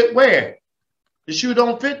shoe fit, wear it. The shoe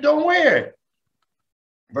don't fit, don't wear it.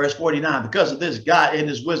 Verse 49, because of this, God in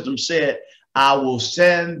his wisdom said, I will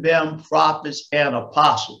send them prophets and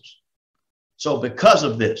apostles. So because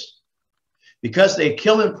of this, because they're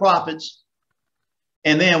killing prophets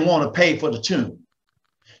and then want to pay for the tomb.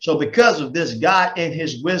 So because of this, God in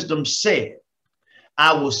his wisdom said,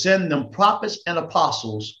 I will send them prophets and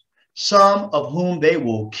apostles, some of whom they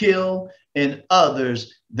will kill and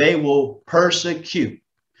others they will persecute.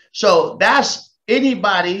 So that's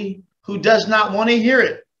anybody who does not want to hear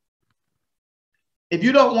it. If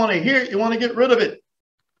you don't want to hear it, you want to get rid of it.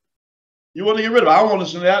 You want to get rid of it. I don't want to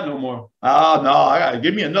listen to that no more. Oh, no, I got to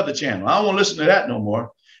give me another channel. I don't want to listen to that no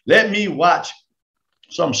more. Let me watch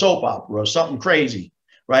some soap opera or something crazy,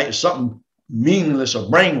 right? Something meaningless or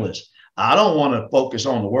brainless. I don't want to focus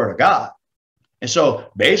on the word of God. And so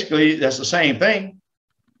basically that's the same thing.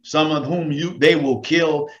 Some of whom they will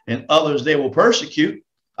kill and others they will persecute.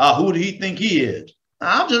 Who do he think he is?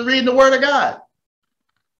 I'm just reading the word of God.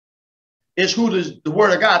 It's who does the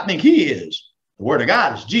word of God think he is? The word of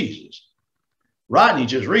God is Jesus. Rodney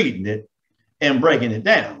just reading it and breaking it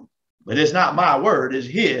down. But it's not my word, it's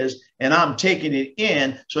his. And I'm taking it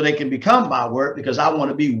in so they can become my word because I want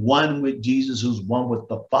to be one with Jesus, who's one with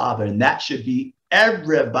the Father. And that should be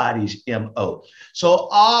everybody's MO. So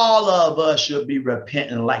all of us should be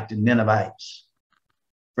repenting like the Ninevites.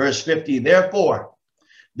 Verse 50, therefore,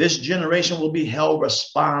 this generation will be held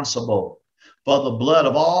responsible for the blood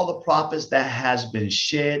of all the prophets that has been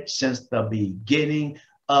shed since the beginning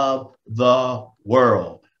of the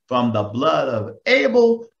world, from the blood of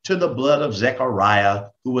Abel to the blood of Zechariah,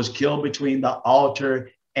 who was killed between the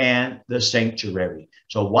altar and the sanctuary.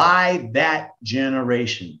 So why that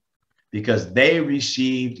generation? Because they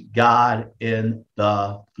received God in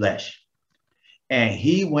the flesh. And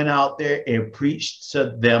he went out there and preached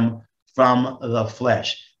to them from the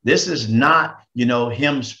flesh. This is not,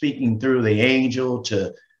 him speaking through the angel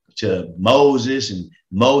to Moses and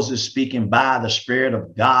Moses speaking by the Spirit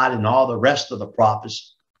of God and all the rest of the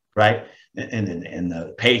prophets, right? And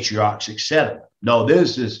the patriarchs, etc. No,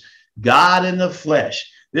 this is God in the flesh.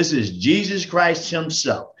 This is Jesus Christ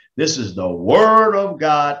himself. This is the word of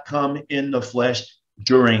God come in the flesh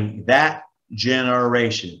during that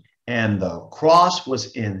generation. And the cross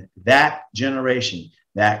was in that generation.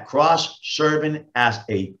 That cross serving as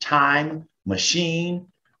a time machine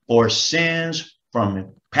for sins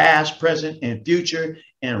from past, present, and future,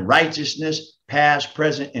 and righteousness, past,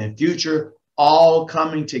 present, and future, all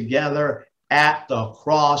coming together at the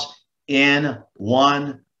cross in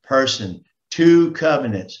one person. Two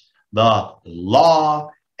covenants, the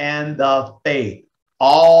law and the faith,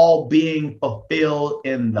 all being fulfilled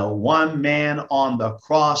in the one man on the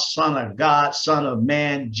cross, Son of God, Son of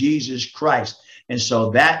Man, Jesus Christ. And so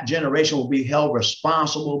that generation will be held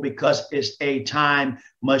responsible because it's a time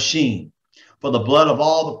machine for the blood of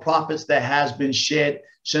all the prophets that has been shed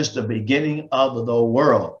since the beginning of the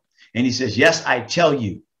world. And he says, yes, I tell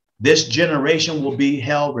you, this generation will be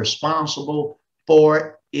held responsible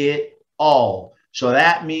for it all. So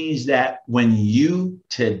that means that when you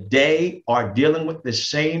today are dealing with the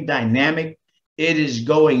same dynamic, it is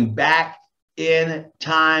going back in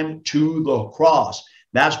time to the cross.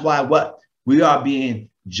 That's why what? We are being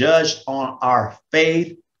judged on our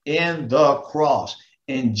faith in the cross,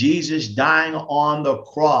 and Jesus dying on the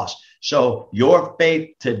cross. So your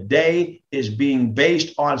faith today is being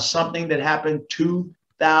based on something that happened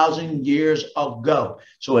 2,000 years ago.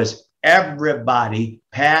 So it's everybody,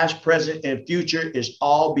 past, present, and future, is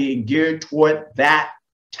all being geared toward that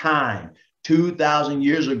time, 2,000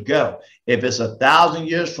 years ago. If it's 1,000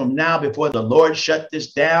 years from now, before the Lord shut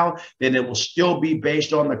this down, then it will still be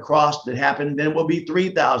based on the cross that happened. Then it will be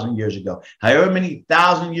 3,000 years ago. However many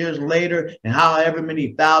thousand years later, and however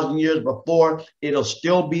many thousand years before, it'll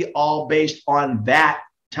still be all based on that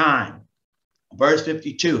time. Verse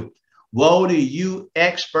 52, woe to you,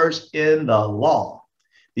 experts in the law,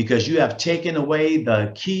 because you have taken away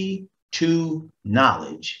the key to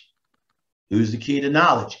knowledge. Who's the key to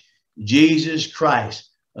knowledge? Jesus Christ,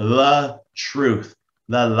 the truth,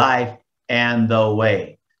 the life, and the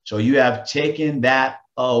way. So you have taken that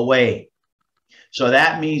away. So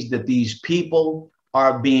that means that these people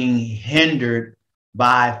are being hindered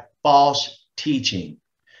by false teaching.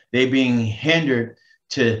 They're being hindered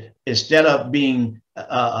to, instead of being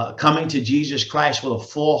coming to Jesus Christ with a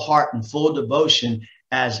full heart and full devotion,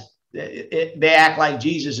 as they act like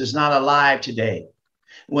Jesus is not alive today.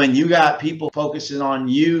 When you got people focusing on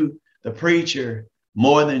you, the preacher,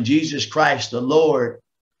 more than Jesus Christ, the Lord,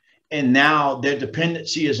 and now their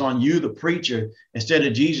dependency is on you, the preacher, instead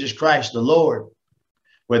of Jesus Christ, the Lord,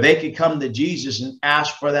 where they could come to Jesus and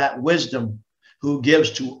ask for that wisdom, who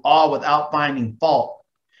gives to all without finding fault.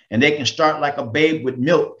 And they can start like a babe with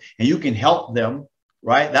milk, and you can help them,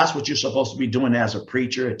 right? That's what you're supposed to be doing as a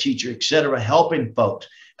preacher, a teacher, etc., helping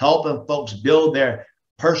folks build their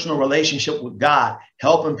personal relationship with God,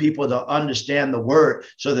 helping people to understand the word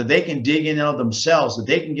so that they can dig in on themselves, that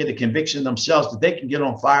they can get a conviction themselves, that they can get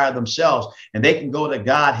on fire themselves, and they can go to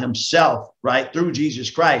God himself, right, through Jesus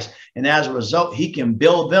Christ. And as a result, he can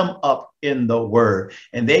build them up in the word,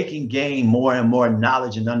 and they can gain more and more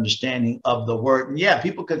knowledge and understanding of the word. And yeah,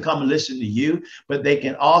 people can come and listen to you, but they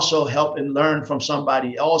can also help and learn from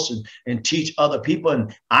somebody else and teach other people.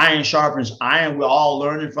 And iron sharpens iron. We're all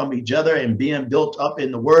learning from each other and being built up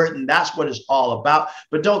in the word. And that's what it's all about.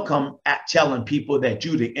 But don't come at telling people that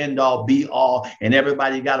you the end all be all, and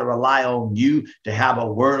everybody got to rely on you to have a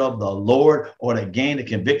word of the Lord, or to gain the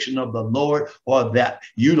conviction of the Lord, or that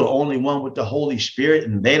you the only one with the Holy Spirit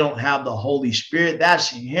and they don't have the Holy Spirit. That's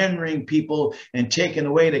hindering people and taking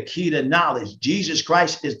away the key to knowledge. Jesus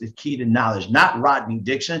Christ is the key to knowledge, not Rodney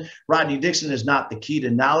Dixon. Rodney Dixon is not the key to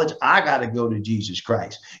knowledge. I got to go to Jesus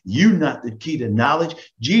Christ. You not the key to knowledge.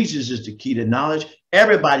 Jesus is the key to knowledge.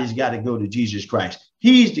 Everybody's got to go to Jesus Christ.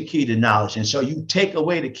 He's the key to knowledge. And so you take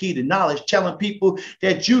away the key to knowledge, telling people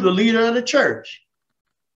that you're the leader of the church.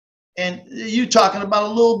 And you talking about a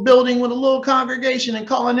little building with a little congregation and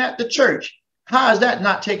calling that the church. How is that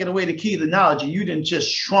not taking away the key to knowledge? And you didn't just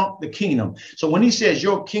shrunk the kingdom. So when he says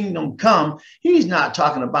your kingdom come, he's not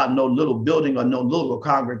talking about no little building or no little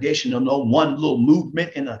congregation or no one little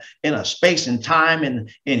movement in a space and time and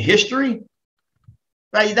in history.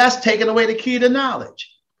 Right? That's taking away the key to knowledge.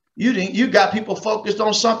 You got people focused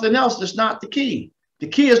on something else that's not the key. The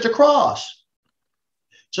key is the cross.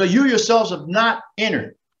 So you yourselves have not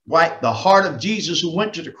entered, right, the heart of Jesus who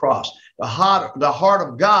went to the cross, the heart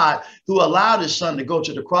of God who allowed his son to go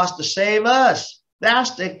to the cross to save us.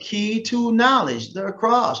 That's the key to knowledge, the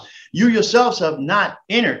cross. You yourselves have not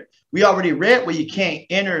entered. We already read where you can't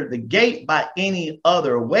enter the gate by any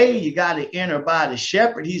other way. You got to enter by the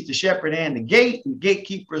shepherd. He's the shepherd and the gate, and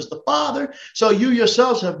gatekeeper is the Father. So you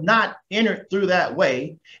yourselves have not entered through that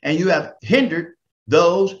way, and you have hindered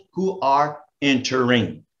those who are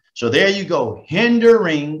entering. So there you go.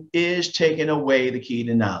 Hindering is taking away the key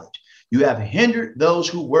to knowledge. You have hindered those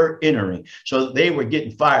who were entering. So they were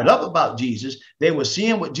getting fired up about Jesus. They were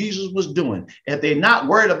seeing what Jesus was doing. If they're not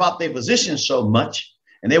worried about their position so much,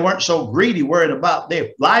 and they weren't so greedy, worried about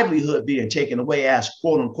their livelihood being taken away as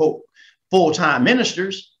quote unquote full-time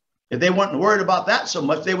ministers, if they weren't worried about that so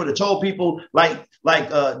much, they would have told people like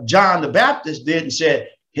John the Baptist did and said,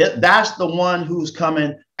 that's the one who's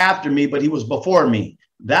coming after me, but he was before me.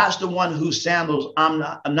 That's the one whose sandals I'm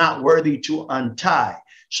not worthy to untie.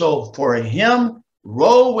 So for him,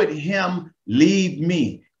 roll with him, leave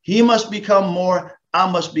me. He must become more,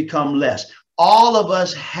 I must become less. All of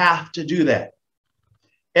us have to do that.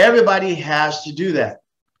 Everybody has to do that.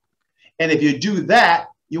 And if you do that,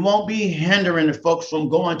 you won't be hindering the folks from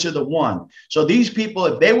going to the one. So these people,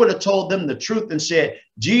 if they would have told them the truth and said,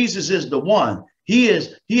 Jesus is the one, he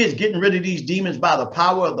is getting rid of these demons by the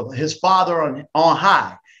power of his Father on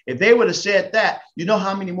high. If they would have said that, you know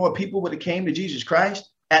how many more people would have came to Jesus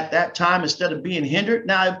Christ at that time instead of being hindered?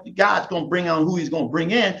 Now, if God's going to bring on who he's going to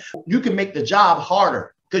bring in, you can make the job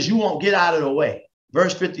harder because you won't get out of the way.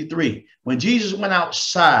 Verse 53, when Jesus went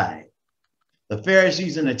outside, the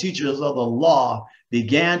Pharisees and the teachers of the law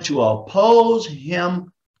began to oppose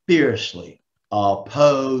him fiercely,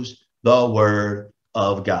 oppose the word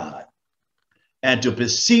of God, and to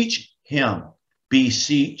beseech him,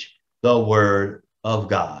 beseech the word of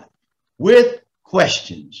God with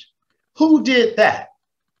questions. Who did that?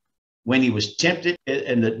 When he was tempted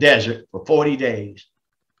in the desert for 40 days,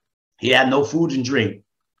 he had no food and drink.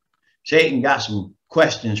 Satan got some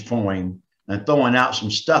questions for him and throwing out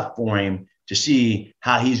some stuff for him to see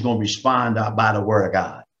how he's going to respond by the word of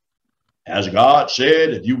God. As God said,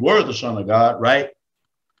 if you were the Son of God, right?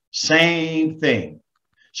 Same thing.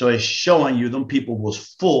 So it's showing you them people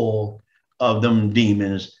was full of them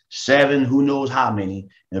demons, 7, who knows how many.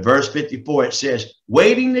 In verse 54, it says,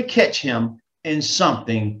 waiting to catch him in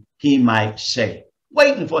something he might say,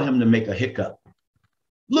 waiting for him to make a hiccup,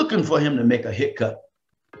 looking for him to make a hiccup.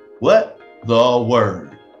 What? The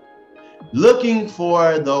word. Looking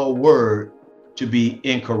for the word to be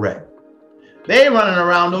incorrect. They running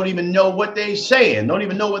around, don't even know what they saying, don't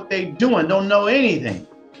even know what they doing, don't know anything.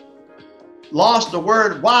 Lost the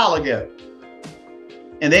word a while ago.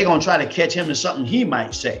 And they're going to try to catch him in something he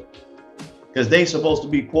might say, because they supposed to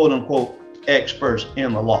be quote unquote experts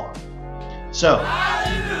in the law. So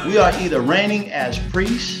we are either reigning as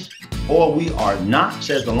priests or we are not,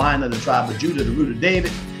 says the Lion of the tribe of Judah, the root of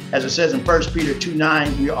David. As it says in 1 Peter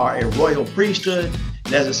 2:9, we are a royal priesthood.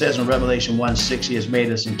 And as it says in Revelation 1:6, he has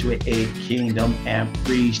made us into a kingdom and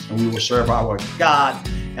priest, and we will serve our God,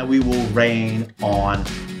 and we will reign on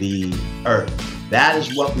the earth. That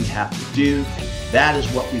is what we have to do. That is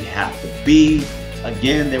what we have to be.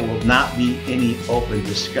 Again, there will not be any open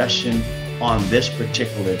discussion on this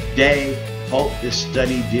particular day. Hope this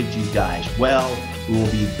study did you guys well. We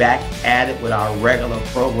will be back at it with our regular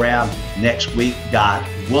program next week, God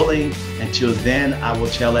willing. Until then, I will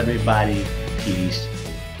tell everybody, peace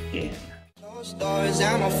in. Those stories,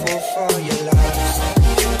 I'm a fool for your love.